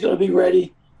saying he's going to be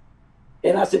ready.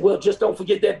 And I said, "Well, just don't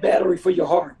forget that battery for your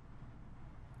heart."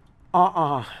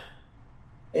 And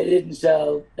it didn't.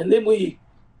 So, and then we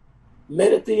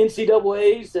met at the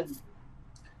NCAA's, and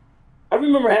I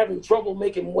remember having trouble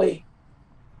making weight.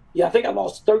 Yeah, I think I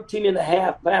lost 13 and a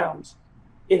half pounds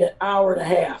in an hour and a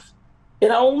half.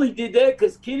 And I only did that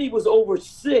because Kenny was over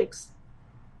 6,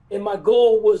 and my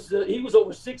goal was he was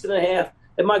over 6.5,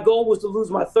 and my goal was to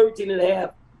lose my 13 and a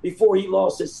half before he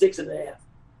lost his 6.5.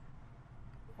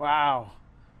 Wow.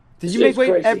 Did you make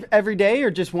weight every day or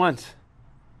just once?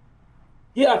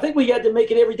 Yeah, I think we had to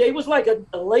make it every day. It was like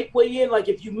a late weigh-in. Like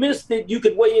if you missed it, you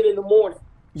could weigh in the morning.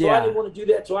 So I didn't want to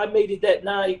do that, so I made it that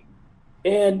night.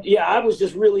 And, yeah, I was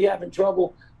just really having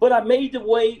trouble. But I made the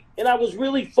weight, and I was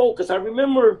really focused. I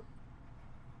remember –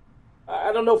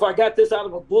 I don't know if I got this out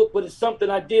of a book, but it's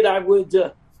something I did. I would,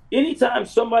 anytime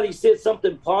somebody said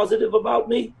something positive about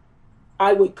me,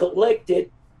 I would collect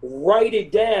it, write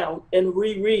it down, and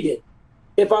reread it.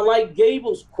 If I like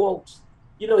Gable's quotes,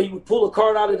 he would pull a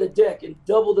card out of the deck and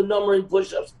double the number in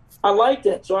push-ups. I like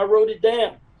that, so I wrote it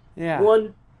down. Yeah.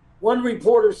 One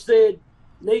reporter said,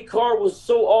 Nate Carr was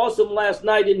so awesome last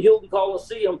night in Hilton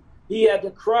Coliseum, he had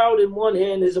the crowd in one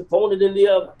hand, his opponent in the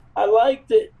other. I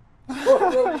liked it. So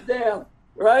I wrote it down,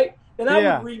 right? And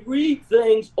I would reread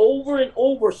things over and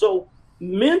over. So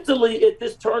mentally at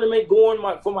this tournament going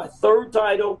for my 3rd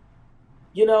title,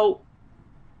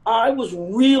 I was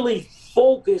really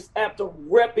focused after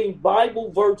repping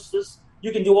Bible verses.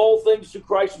 You can do all things through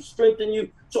Christ who strengthen you.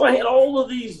 So I had all of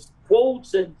these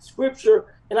quotes and scripture,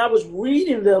 and I was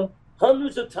reading them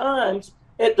hundreds of times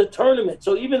at the tournament.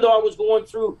 So even though I was going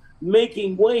through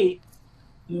making weight,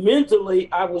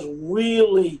 mentally I was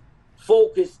really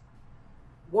focused,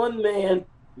 one man,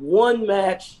 one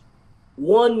match,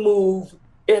 one move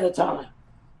at a time.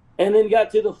 And then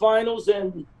got to the finals,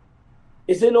 and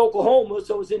it's in Oklahoma,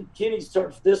 so it's in Kenny's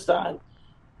turf this time.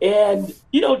 And,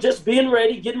 just being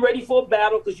ready, getting ready for a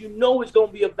battle, because it's going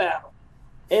to be a battle.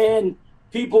 And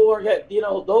people are, the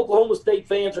Oklahoma State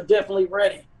fans are definitely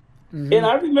ready. Mm-hmm. And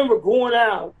I remember going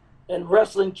out and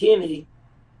wrestling Kenny,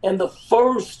 and the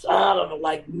first,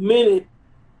 minute,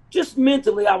 just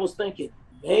mentally I was thinking,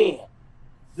 man,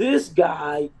 this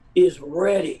guy is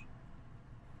ready.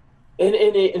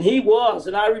 And he was.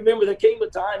 And I remember there came a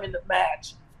time in the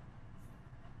match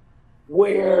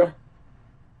where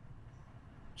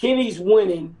Kenny's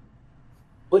winning,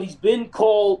 but he's been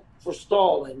called for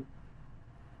stalling.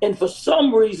 And for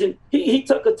some reason, he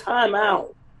took a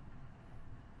timeout.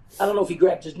 I don't know if he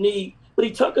grabbed his knee, but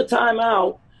he took a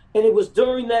timeout. And it was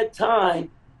during that time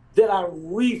that I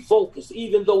refocused,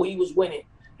 even though he was winning.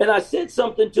 And I said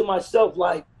something to myself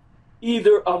like,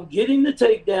 either I'm getting the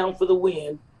takedown for the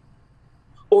win,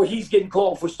 or he's getting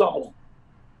called for stalling.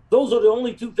 Those are the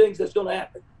only two things that's going to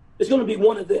happen. It's going to be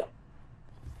one of them.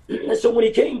 And so when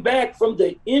he came back from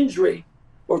the injury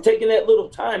or taking that little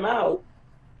time out,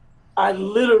 I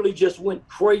literally just went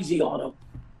crazy on him.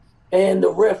 And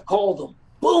the ref called him.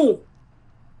 Boom!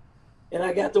 And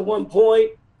I got to one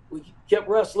point. We kept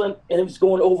wrestling, and it was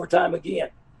going to overtime again.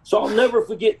 So I'll never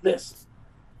forget this.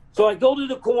 So I go to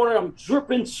the corner. I'm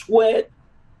dripping sweat.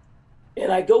 And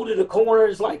I go to the corner.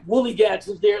 It's like Willie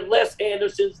Gadsden's there. Les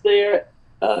Anderson's there.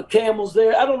 Campbell's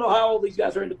there. I don't know how all these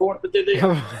guys are in the corner, but they're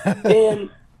there.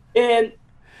 And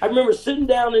I remember sitting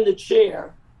down in the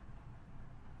chair,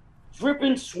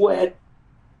 dripping sweat,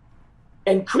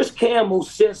 and Chris Campbell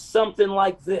says something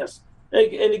like this.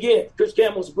 And again, Chris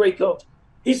Campbell's a great coach.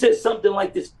 He says something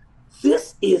like this.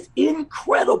 This is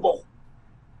incredible.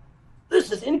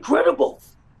 This is incredible.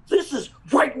 This is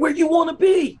right where you want to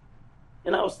be.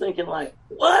 And I was thinking like,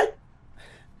 what?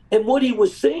 And what he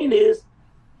was saying is,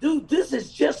 dude, this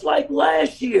is just like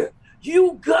last year.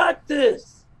 You got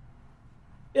this.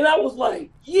 And I was like,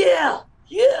 yeah.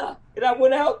 And I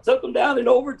went out, took him down in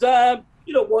overtime,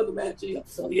 won the match.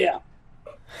 So, yeah.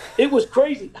 It was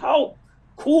crazy. How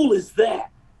cool is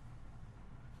that?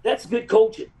 That's good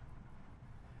coaching.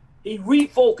 He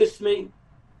refocused me.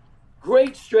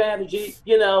 Great strategy,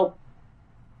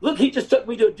 Look, he just took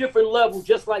me to a different level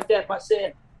just like that by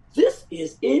saying, this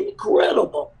is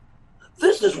incredible.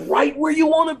 This is right where you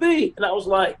want to be. And I was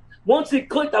like, once it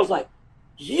clicked, I was like,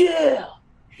 yeah.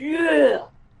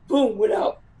 Boom, went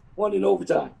out, won in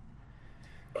overtime.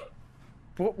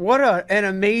 What an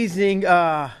amazing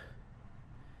way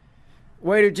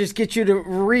to just get you to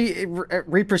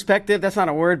re-perspective. That's not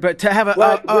a word, but to have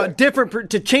a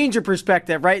different, to change your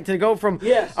perspective, right? To go from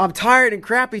I'm tired and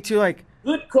crappy to like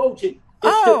good coaching.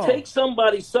 It's to take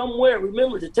somebody somewhere.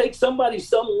 Remember, to take somebody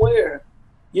somewhere,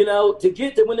 to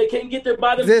get there when they can't get there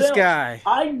by themselves. This guy.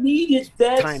 I needed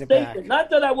that statement.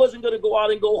 Not that I wasn't going to go out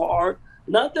and go hard.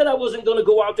 Not that I wasn't going to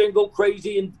go out there and go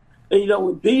crazy and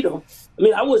beat them. I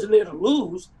mean, I wasn't there to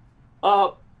lose.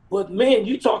 But, man,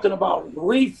 you talking about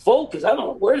refocus. I don't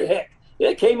know where the heck.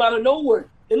 It came out of nowhere.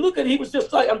 And look at he was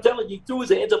just like, I'm telling you, he threw his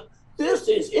hands up. This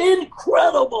is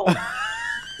incredible.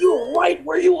 You're right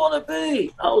where you want to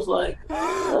be. I was like,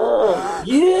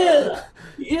 yeah.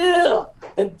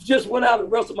 And just went out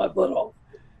and wrestled my butt off.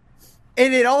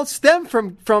 And it all stemmed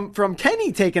from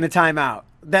Kenny taking a timeout.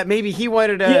 That maybe he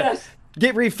wanted to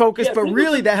get refocused, but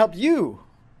really that helped you.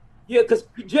 Yeah, because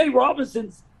Jay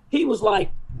Robinson's, he was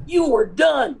like, you were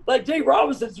done. Like Jay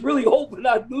Robinson's really hoping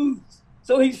I'd lose.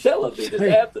 So he's telling me this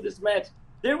after this match.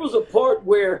 There was a part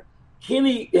where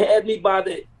Kenny had me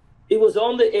it was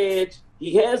on the edge.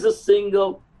 He has a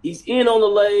single. He's in on the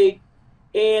leg,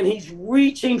 and he's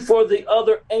reaching for the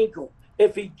other ankle.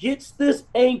 If he gets this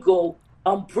ankle,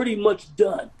 I'm pretty much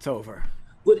done. It's over.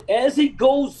 But as he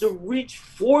goes to reach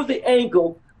for the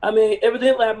ankle, I mean,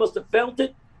 evidently I must have felt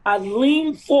it. I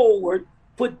leaned forward,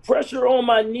 put pressure on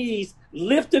my knees,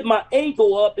 lifted my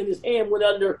ankle up, and his hand went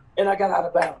under, and I got out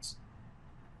of bounds.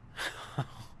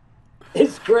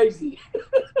 It's crazy.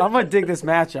 I'm going to dig this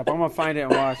matchup. I'm going to find it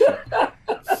and watch it.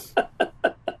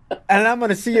 And I'm going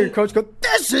to see your coach go,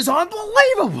 this is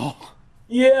unbelievable.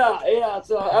 Yeah.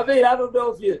 So, I mean, I don't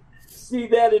know if you see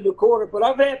that in the corner, but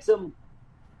I've had some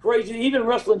crazy, even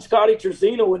wrestling Scotty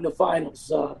Terzino in the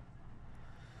finals.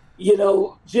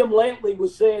 Jim Lantley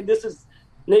was saying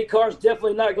Nate Carr's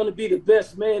definitely not going to be the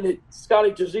best man at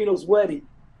Scotty Terzino's wedding.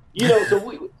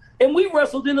 So we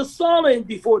wrestled in a sauna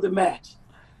before the match.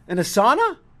 In a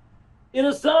sauna? In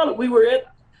a sauna. We were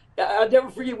I'll never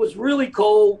forget, it was really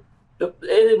cold, and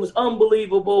it was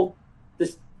unbelievable.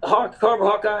 Carver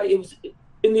Hawkeye. It was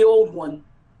in the old one,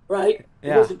 right?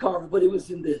 Yeah. It wasn't Carver, but it was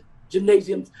in the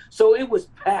gymnasium. So it was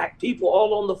packed, people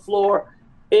all on the floor.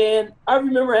 And I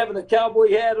remember having a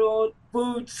cowboy hat on,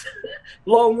 boots,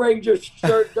 Long Ranger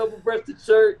shirt, double-breasted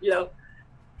shirt,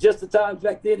 just the times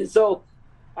back then. And so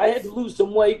I had to lose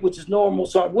some weight, which is normal.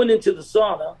 So I went into the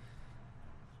sauna,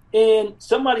 and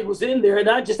somebody was in there, and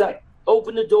I just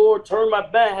opened the door, turned my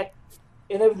back,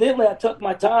 and evidently I took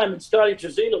my time, and Scotty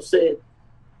Terzino said,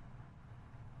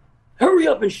 "Hurry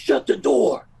up and shut the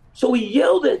door." So he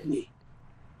yelled at me.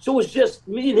 So it was just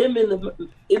me and him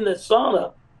in the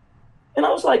sauna. And I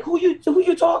was like, who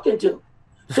you talking to?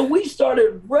 So we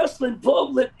started wrestling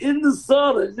public in the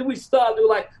sauna. And then we stopped. They were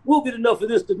like, we'll get enough of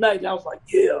this tonight. And I was like,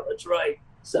 yeah, that's right.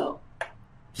 So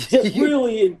just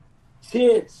really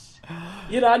intense.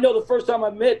 I know the first time I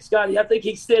met Scotty, I think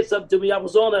he said something to me.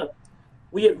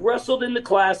 We had wrestled in the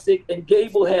Classic, and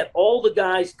Gable had all the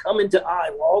guys come into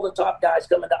Iowa, all the top guys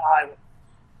come into Iowa.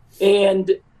 And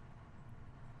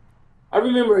I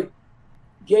remember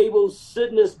Gable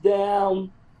sitting us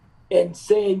down and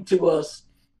saying to us,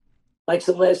 like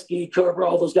Selesky, Kerber,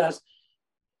 all those guys,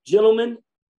 "Gentlemen,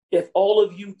 if all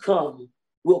of you come,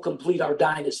 we'll complete our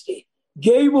dynasty."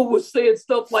 Gable was saying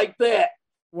stuff like that.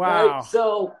 Wow. Right?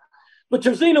 So, but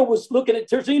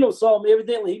Terzino saw me.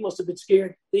 Evidently, he must have been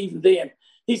scared even then.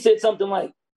 He said something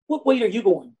like, "What weight are you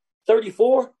going?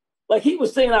 34?" Like, he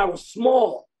was saying I was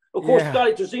small. Of course, Yeah.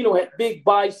 Scotty Terzino had big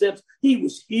biceps. He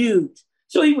was huge.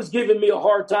 So he was giving me a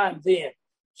hard time then.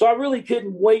 So I really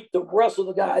couldn't wait to wrestle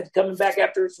the guy coming back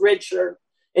after his red shirt.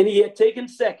 And he had taken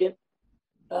second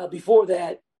before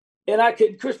that. And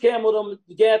Chris Campbell,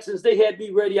 the Gadsons, they had me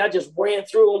ready. I just ran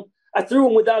through them. I threw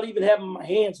them without even having my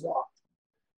hands locked.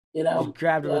 You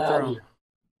grabbed him and threw him.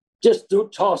 Just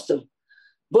tossed him.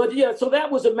 But, yeah, so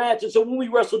that was a match. And so when we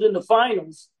wrestled in the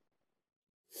finals,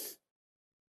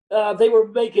 they were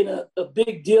making a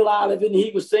big deal out of it. And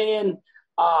he was saying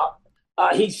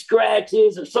he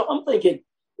scratches or something. I'm thinking,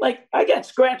 like, I got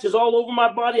scratches all over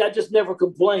my body. I just never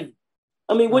complained.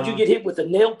 I mean, would you get hit with a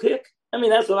nail pick? I mean,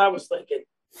 that's what I was thinking,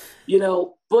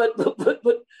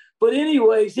 But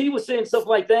anyways, he was saying stuff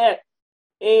like that,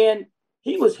 and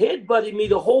he was headbutting me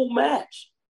the whole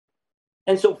match.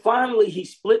 And so finally, he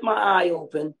split my eye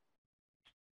open,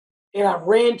 and I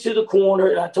ran to the corner,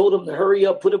 and I told him to hurry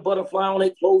up, put a butterfly on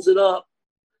it, close it up,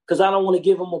 because I don't want to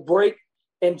give him a break.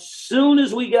 And soon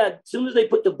as they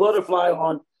put the butterfly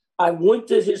on, I went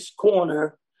to his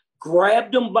corner,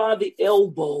 grabbed him by the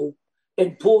elbow,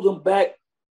 and pulled him back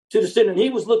to the center. And he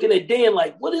was looking at Dan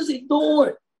like, what is he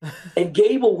doing? And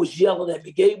Gable was yelling at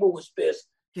me. Gable was pissed.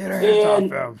 Get her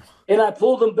hands off him. And I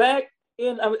pulled him back.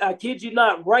 And I kid you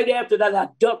not, right after that, I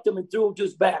ducked him and threw him to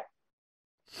his back.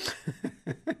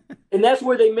 And that's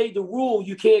where they made the rule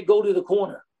you can't go to the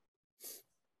corner.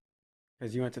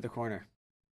 Because you went to the corner.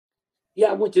 Yeah,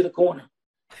 I went to the corner.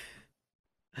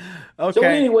 Okay. So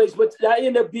anyways, but I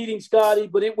ended up beating Scotty,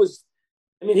 but he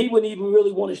wouldn't even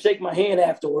really want to shake my hand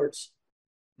afterwards.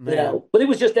 Man. But it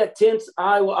was just that tense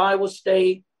Iowa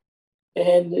State.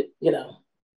 And,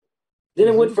 then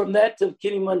it went from that to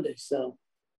Kenny Monday. So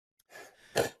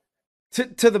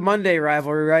to the Monday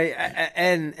rivalry, right?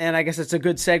 And I guess it's a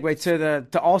good segue to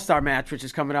the All-Star match, which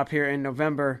is coming up here in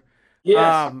November.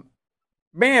 Yes.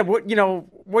 Man, what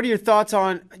are your thoughts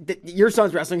on your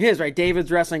son's wrestling his, right?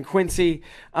 David's wrestling Quincy.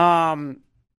 How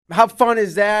fun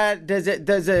is that? Does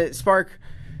it spark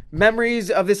memories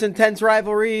of this intense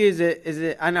rivalry? Is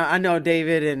it I know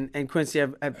David and Quincy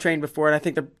have trained before, and I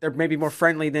think they're maybe more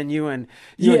friendly than you and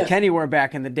Kenny were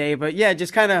back in the day. But yeah,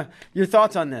 just kind of your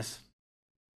thoughts on this.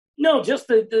 No, just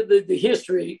the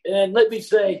history. And let me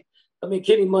say,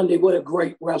 Kenny Monday, what a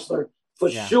great wrestler for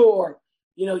sure.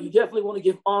 You definitely want to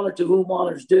give honor to whom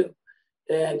honors due.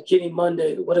 And Kenny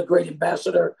Monday, what a great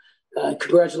ambassador.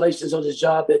 Congratulations on his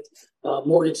job at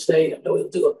Morgan State. I know he'll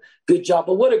do a good job,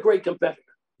 but what a great competitor.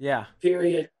 Yeah.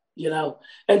 Period.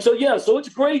 And so, so it's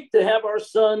great to have our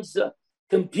sons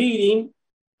competing,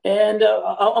 and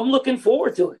I'm looking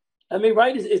forward to it.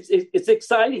 Right? It's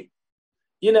exciting.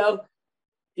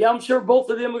 I'm sure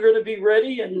both of them are going to be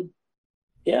ready, and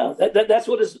that's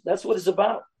what it's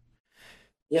about.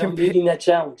 Meeting that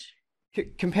challenge.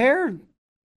 Compare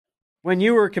when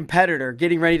you were a competitor,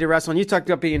 getting ready to wrestle, and you talked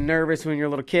about being nervous when you were a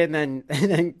little kid, and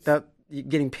then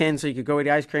getting pinned so you could go eat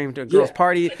ice cream to a girl's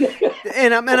party.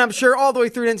 and I'm sure all the way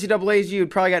through NCAAs, you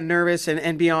probably got nervous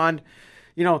and beyond.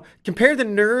 Compare the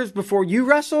nerves before you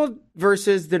wrestled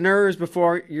versus the nerves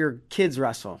before your kids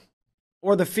wrestle,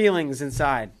 or the feelings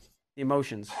inside, the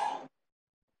emotions.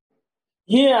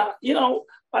 Yeah,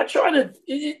 I try to,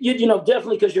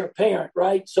 definitely because you're a parent,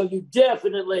 right? So you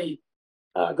definitely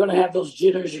going to have those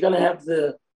jitters. You're going to have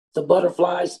the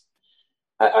butterflies.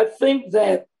 I think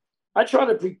that I try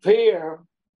to prepare,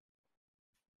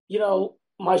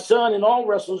 my son and all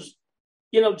wrestlers,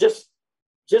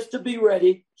 just to be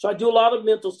ready. So I do a lot of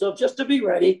mental stuff just to be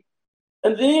ready.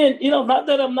 And then, not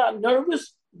that I'm not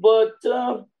nervous, but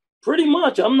pretty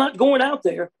much I'm not going out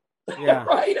there. Yeah.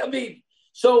 Right? I mean,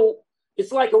 so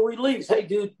it's like a release. Hey,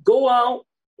 dude, go out.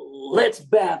 Let's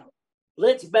battle.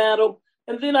 Let's battle.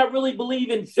 And then I really believe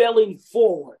in failing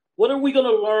forward. What are we going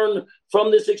to learn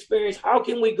from this experience? How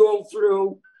can we go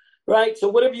through, right? So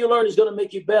whatever you learn is going to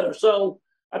make you better. So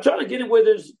I try to get it where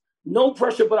there's no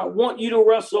pressure, but I want you to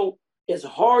wrestle as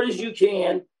hard as you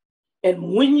can.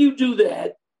 And when you do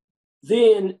that,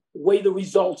 then weigh the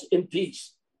results in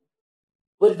peace.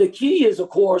 But the key is, of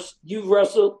course, you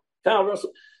wrestle, Kyle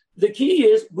wrestle. The key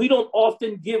is we don't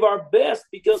often give our best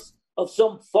because of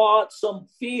some thought, some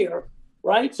fear,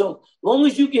 right? So as long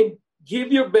as you can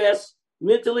give your best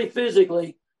mentally,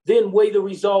 physically, then weigh the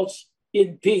results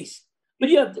in peace. But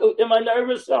yeah, am I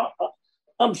nervous?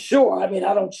 I'm sure. I mean,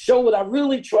 I don't show it. I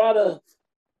really try to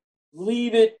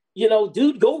leave it,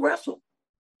 dude, go wrestle.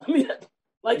 I mean,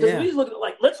 like, because he's looking at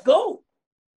like, let's go.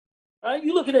 Right?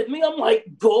 You looking at me, I'm like,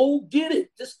 go get it.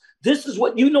 This is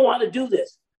what you know how to do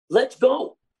this. Let's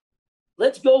go.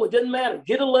 Let's go. It doesn't matter.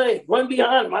 Get a leg, run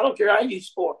behind him. I don't care how you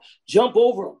score. Jump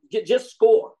over him. Just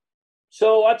score.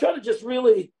 So I try to just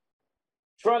really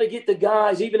try to get the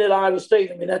guys, even at Iowa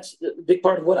State. I mean, that's a big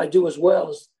part of what I do as well,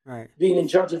 is being in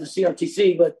charge of the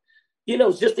CRTC. But,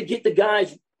 it's just to get the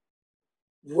guys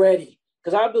ready.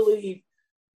 Because I believe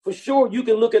for sure you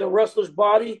can look at a wrestler's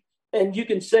body and you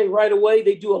can say right away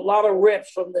they do a lot of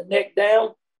reps from the neck down.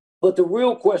 But the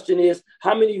real question is,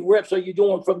 how many reps are you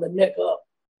doing from the neck up?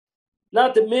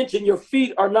 Not to mention your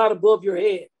feet are not above your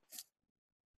head.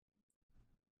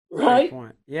 Right? Good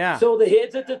point. Yeah. So the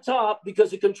head's at the top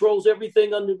because it controls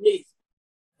everything underneath.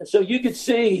 And so you could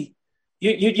see,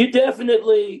 you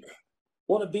definitely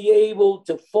want to be able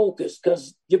to focus,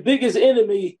 because your biggest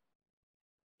enemy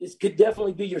could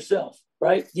definitely be yourself,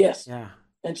 right? Yes. Yeah.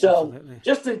 And so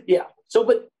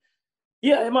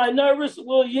am I nervous?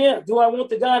 Well, yeah. Do I want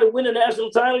the guy to win a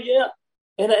national title? Yeah.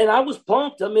 And I was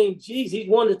pumped. I mean, geez, he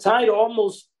won the title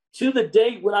almost to the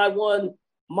date when I won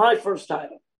my first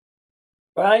title.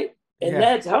 Right? And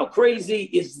that's how crazy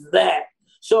is that?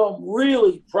 So I'm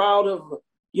really proud of,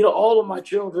 all of my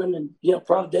children, and,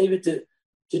 proud of David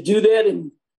to do that.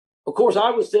 And of course,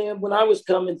 I was saying when I was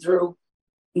coming through,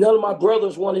 none of my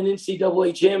brothers won an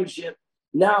NCAA championship.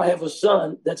 Now I have a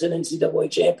son that's an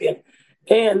NCAA champion,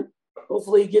 and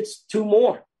hopefully he gets 2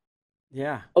 more.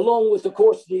 Yeah. Along with, of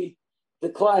course, the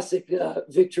classic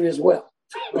victory as well.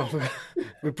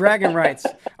 With bragging rights.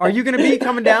 Are you going to be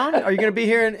coming down? Are you going to be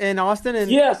here in Austin in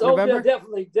November?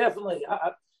 Yeah, definitely.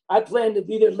 I plan to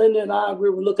be there. Linda and I, we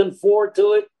were looking forward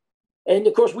to it. And,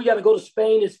 of course, we got to go to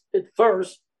Spain at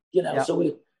first, so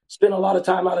we spent a lot of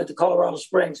time out at the Colorado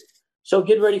Springs. So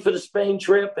get ready for the Spain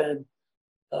trip, and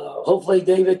hopefully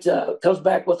David comes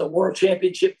back with a world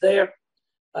championship there.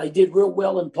 He did real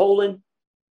well in Poland,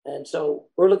 and so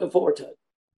we're looking forward to it.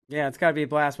 Yeah, it's got to be a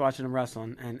blast watching him wrestle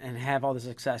and have all the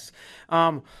success.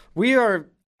 We are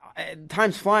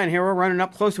time's flying here. We're running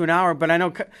up close to an hour, but I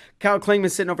know Kyle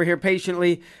Klingman's sitting over here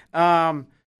patiently, and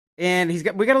we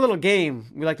got a little game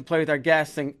we like to play with our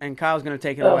guests, and Kyle's going to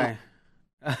take it away.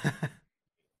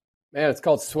 Man, it's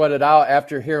called Sweat It Out.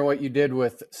 After hearing what you did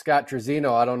with Scott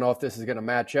Trezino, I don't know if this is going to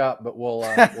match up, but we'll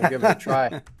give it a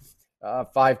try.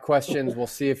 5 questions. We'll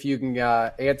see if you can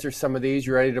answer some of these.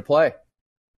 You ready to play?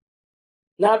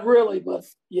 Not really, but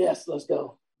yes, let's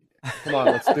go. Come on,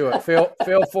 let's do it.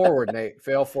 Fail forward, Nate.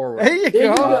 Fail forward. There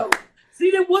you go.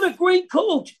 See, what a great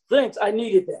coach. Thanks. I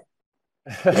needed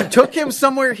that. You took him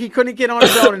somewhere he couldn't get on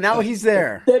his own, and now he's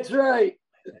there. That's right.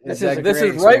 This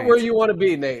is right where you want to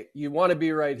be, Nate. You want to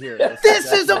be right here.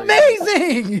 This is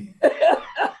amazing.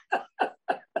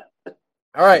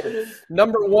 All right.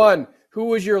 Number 1, who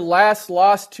was your last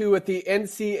loss to at the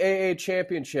NCAA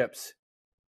championships?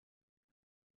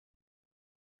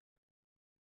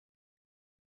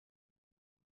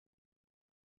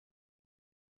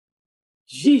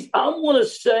 Geez, I want to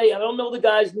say, I don't know the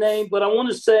guy's name, but I want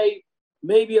to say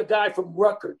maybe a guy from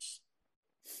Rutgers.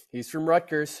 He's from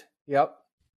Rutgers. Yep.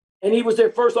 And he was their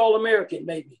first All-American,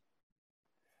 maybe.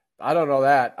 I don't know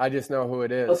that. I just know who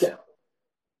it is. Okay.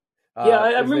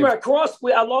 I remember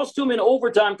I lost to him in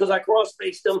overtime because I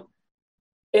cross-faced him,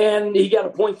 and he got a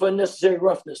point for unnecessary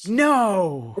roughness.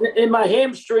 No. And my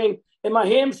hamstring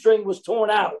was torn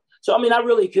out. So, I mean, I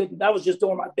really couldn't. I was just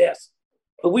doing my best.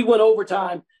 But we went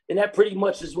overtime, and that pretty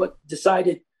much is what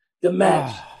decided the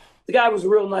match. The guy was a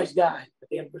real nice guy.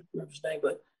 can't remember his name,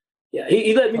 but yeah,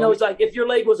 he let me know. It's like, if your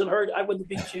leg wasn't hurt, I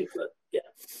wouldn't have beat you. But yeah.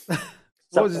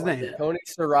 What was his name? Tony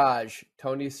Siraj.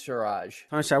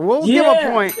 We'll give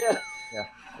a point. Yeah. Yeah.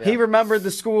 He remembered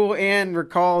the school and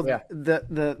recalled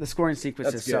the scoring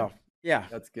sequences. So, yeah.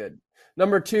 That's good.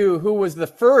 Number 2, who was the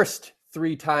first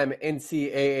 3-time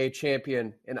NCAA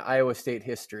champion in Iowa State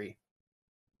history?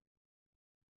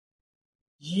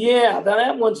 Yeah,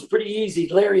 that one's pretty easy.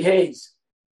 Larry Hayes.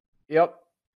 Yep.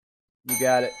 You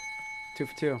got it. 2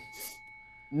 for 2.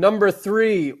 Number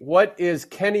 3, what is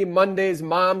Kenny Monday's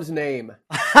mom's name?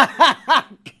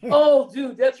 Oh,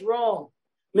 dude, that's wrong.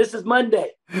 Mrs.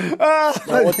 Monday. No,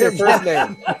 what's her first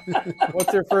name?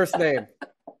 What's her first name?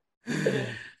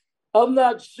 I'm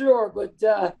not sure, but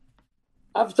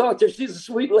I've talked to her. She's a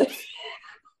sweet lady.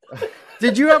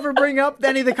 Did you ever bring up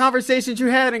any of the conversations you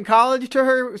had in college to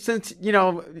her since,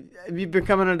 you've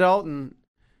become an adult? And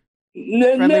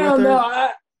No.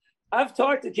 I've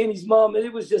talked to Kenny's mom, and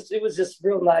it was just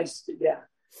real nice.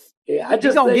 Yeah. I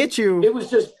just gonna get you. It was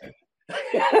just.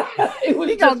 It was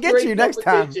he gonna get you next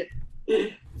time.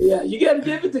 Yeah, you got to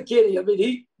give it to Kenny. I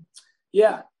mean,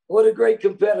 what a great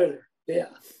competitor. Yeah.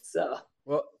 So.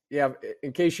 Well, yeah.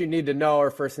 In case you need to know, her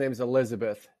first name is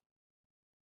Elizabeth.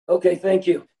 Okay, thank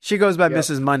you. She goes by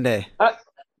Mrs. Monday.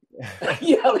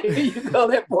 Yeah, you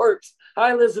go. That works.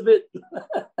 Hi, Elizabeth.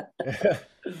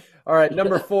 All right,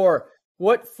 number 4.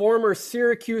 What former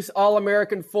Syracuse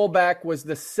All-American fullback was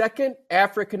the second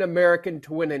African-American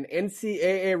to win an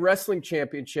NCAA wrestling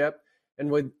championship and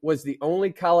was the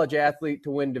only college athlete to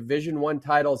win Division I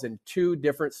titles in 2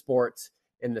 different sports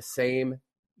in the same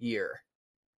year?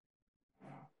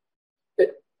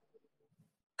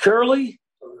 Curly?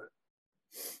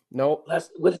 Nope.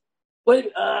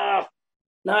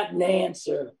 Not Nance.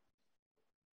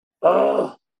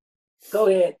 Oh, go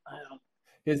ahead.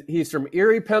 He's from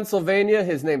Erie, Pennsylvania.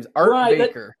 His name's Art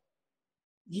Baker.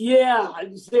 I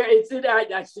was there.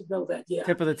 I should know that. Yeah.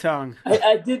 Tip of the tongue.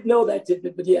 I did know that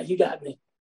tidbit, but yeah, you got me.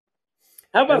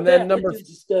 How about that?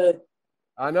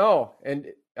 I know. And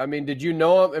I mean, did you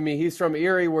know him? I mean, he's from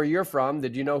Erie, where you're from.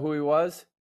 Did you know who he was?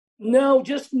 No,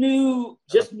 just knew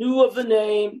of the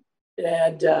name,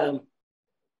 and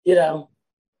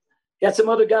got some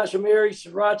other guys from Erie,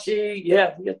 Srirachi.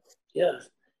 Yeah.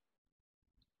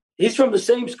 He's from the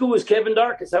same school as Kevin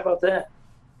Darkus. How about that?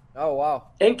 Oh, wow.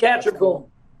 And Catcher Cool.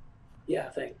 Yeah, I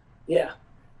think. Yeah.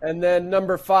 And then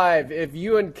number 5, if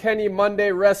you and Kenny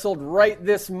Monday wrestled right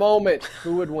this moment,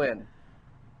 who would win?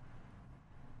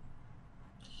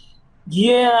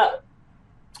 Yeah,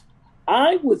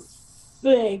 I would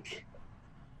think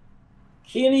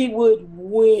Kenny would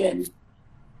win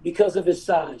because of his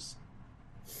size.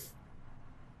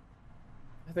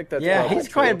 I think that's he's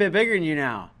quite a bit bigger than you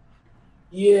now.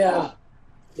 Yeah.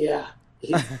 And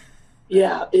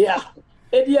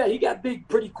he got big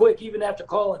pretty quick. Even after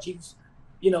college, he was,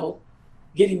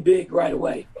 getting big right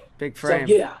away. Big frame.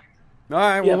 So, yeah. All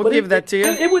right, well, we'll give that to you.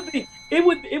 It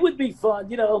would be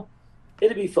fun.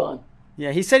 It'd be fun.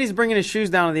 Yeah, he said he's bringing his shoes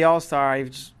down to the All-Star. I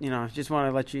just want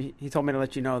to let you. He told me to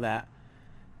let you know that.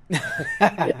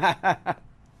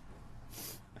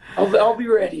 I'll be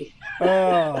ready.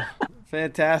 Oh,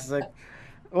 fantastic.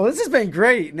 Well, this has been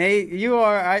great, Nate. You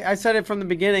are. I said it from the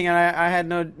beginning, and I had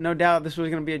no doubt this was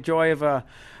going to be a joy of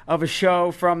a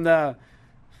show, from the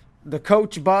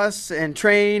coach bus and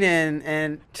train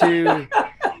and to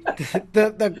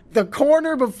the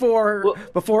corner before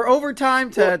overtime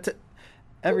to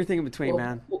everything in between,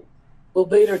 man. Well,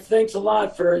 Bader, thanks a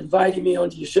lot for inviting me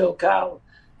onto your show, Kyle.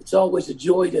 It's always a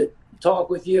joy to talk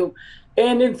with you,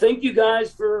 and then thank you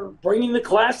guys for bringing the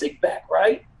classic back.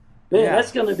 Right. Man,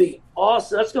 that's going to be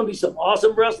awesome. That's going to be some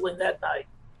awesome wrestling that night.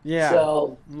 Yeah.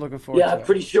 So I'm looking forward to it. I'm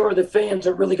pretty sure the fans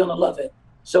are really going to love it.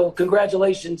 So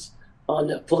congratulations on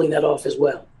pulling that off as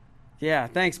well. Yeah,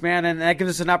 thanks, man. And that gives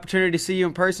us an opportunity to see you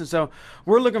in person. So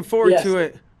we're looking forward to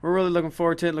it. We're really looking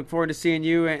forward to it. Look forward to seeing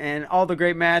you and all the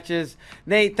great matches.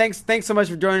 Nate, thanks so much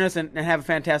for joining us, and have a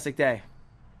fantastic day.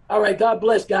 All right. God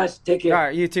bless, guys. Take care. All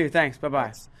right. You too. Thanks. Bye-bye.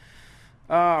 Thanks.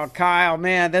 Oh, Kyle,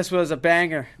 man, this was a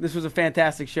banger. This was a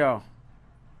fantastic show.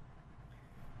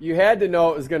 You had to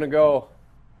know it was going to go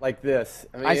like this.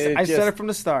 I mean, I said it from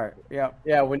the start. Yeah.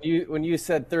 Yeah, when you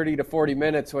said 30 to 40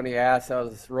 minutes when he asked, I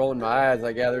was rolling my eyes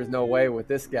like, there's no way with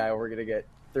this guy we're going to get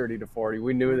 30 to 40.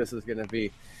 We knew this was going to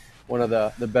be one of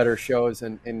the better shows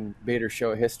in Bader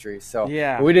Show history. So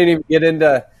yeah. We didn't even get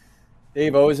into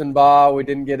Dave Ozenbaugh. We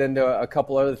didn't get into a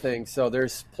couple other things. So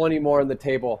there's plenty more on the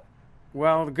table.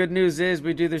 Well, the good news is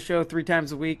we do the show 3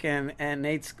 times a week, and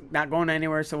Nate's not going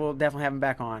anywhere, so we'll definitely have him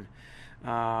back on.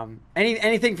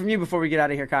 Anything from you before we get out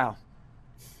of here, Kyle?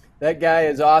 That guy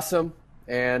is awesome,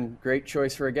 and great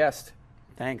choice for a guest.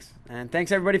 Thanks. And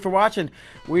thanks, everybody, for watching.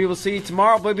 We will see you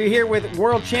tomorrow. We'll be here with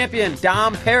world champion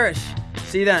Dom Parrish.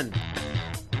 See you then.